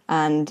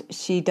 and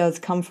she does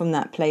come from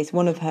that place.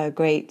 One of her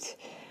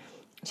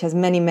she has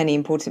many, many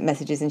important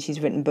messages, and she's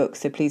written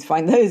books, so please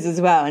find those as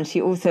well. And she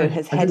also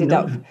has headed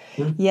up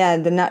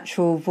the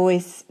Natural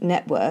Voice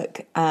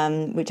Network,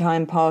 which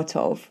I'm part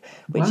of,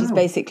 which is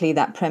basically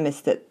that premise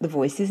that the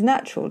voice is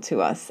natural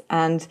to us,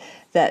 and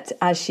that,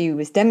 as she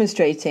was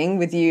demonstrating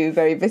with you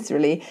very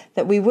viscerally,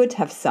 that we would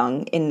have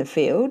sung in the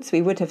fields,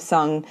 we would have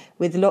sung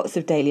with lots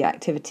of daily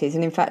activities.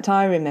 And in fact,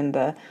 I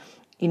remember,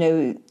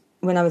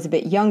 when I was a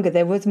bit younger,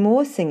 there was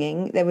more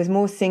singing.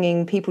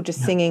 People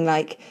just singing,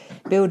 like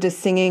builders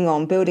singing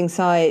on building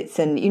sites.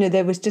 And,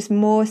 there was just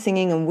more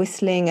singing and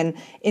whistling and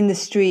in the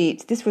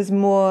street. This was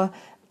more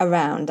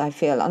around, I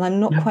feel. And I'm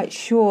not quite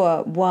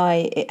sure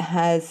why it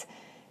has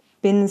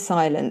been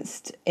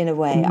silenced in a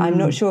way. I'm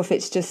not sure if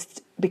it's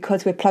just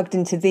because we're plugged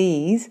into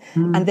these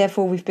and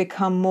therefore we've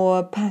become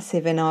more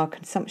passive in our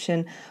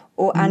consumption,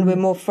 and we're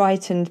more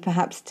frightened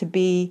perhaps to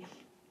be,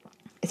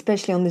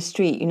 especially on the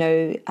street,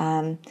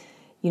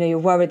 you're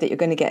worried that you're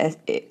going to get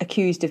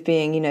accused of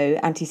being,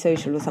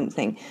 antisocial or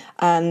something,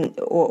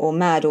 or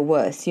mad or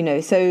worse,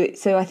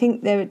 So I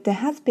think there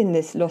has been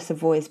this loss of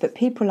voice, but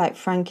people like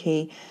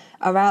Frankie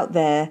are out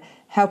there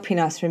helping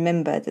us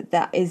remember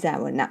that is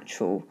our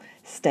natural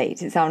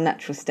state. It's our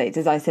natural state.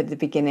 As I said at the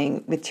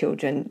beginning with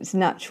children, it's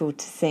natural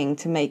to sing,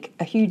 to make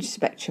a huge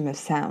spectrum of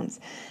sounds.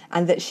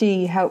 And that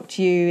she helped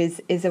you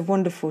is a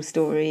wonderful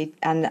story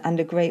and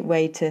a great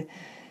way to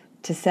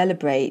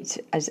celebrate,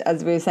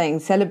 as we were saying,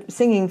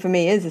 singing for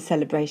me is a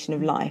celebration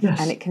of life,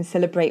 and it can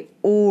celebrate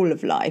all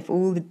of life,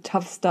 all the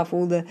tough stuff,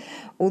 all the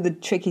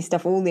tricky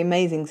stuff, all the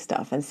amazing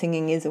stuff, and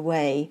singing is a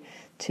way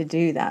to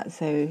do that.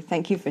 So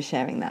thank you for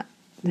sharing that.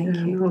 Thank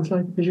you. No, it's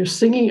like you're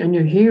singing and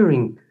you're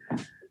hearing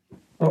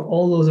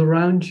all those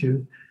around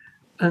you,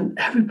 and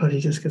everybody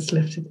just gets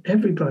lifted.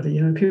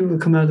 Everybody, people will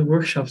come out of the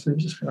workshops and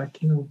just like,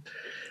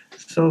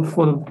 so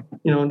full of,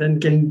 and then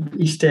getting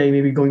each day,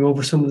 maybe going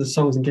over some of the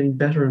songs and getting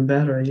better and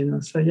better,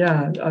 So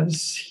yeah, I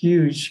was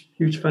huge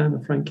fan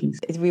of Frankie's.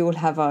 We all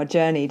have our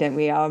journey, don't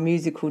we? Our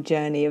musical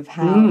journey of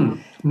how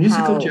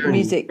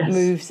music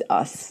moves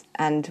us,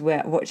 and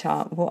what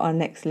our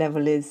next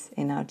level is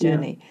in our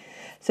journey. Yeah.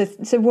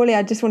 So Wally,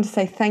 I just want to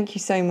say thank you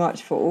so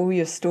much for all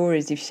your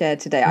stories you've shared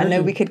today. I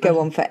know we could go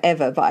on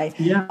forever, but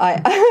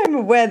I'm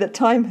aware that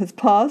time has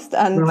passed,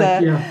 and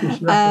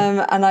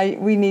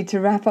we need to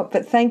wrap up.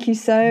 But thank you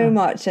so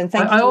much, and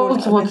thank you. I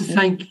also want to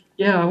thank.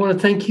 Yeah, I want to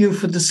thank you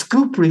for the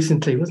scoop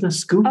recently. Wasn't a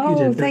scoop you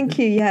did? Oh, thank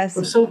you. Yes, it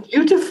was so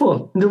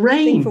beautiful in the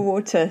rain. Sing for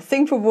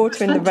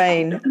water in the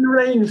rain. In the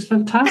rain, it was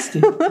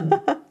fantastic.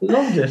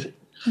 Loved it.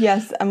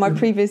 Yes, and my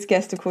previous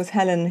guest, of course,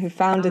 Helen, who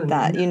founded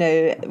that. You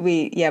know,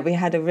 we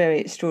had a very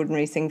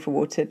extraordinary Sing for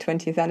Water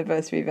 20th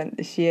anniversary event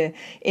this year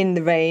in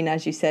the rain,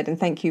 as you said, and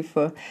thank you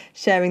for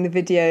sharing the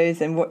videos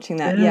and watching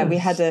that. Yes, we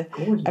had a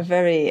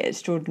very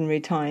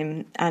extraordinary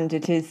time, and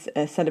it is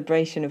a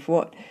celebration of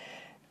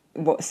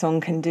what song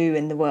can do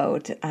in the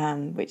world,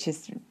 which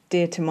is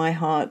dear to my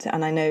heart.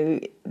 And I know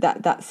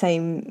that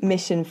same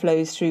mission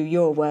flows through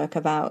your work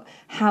about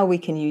how we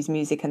can use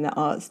music and the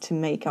arts to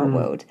make our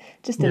world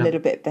just a little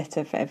bit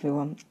better for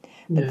everyone.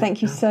 But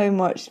thank you so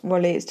much,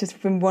 Wally. It's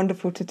just been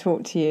wonderful to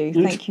talk to you.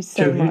 Thank you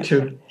so much.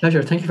 You too.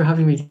 Pleasure. Thank you for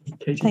having me,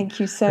 Katie. Thank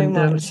you so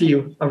much. I'll see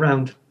you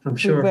around, I'm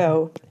sure. We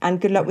will. And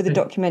good luck with the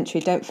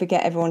documentary. Don't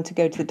forget everyone to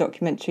go to the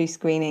documentary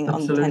screening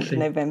on the 10th of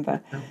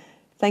November.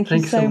 Thank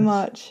you so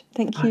much.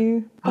 Thank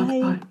you.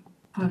 Bye.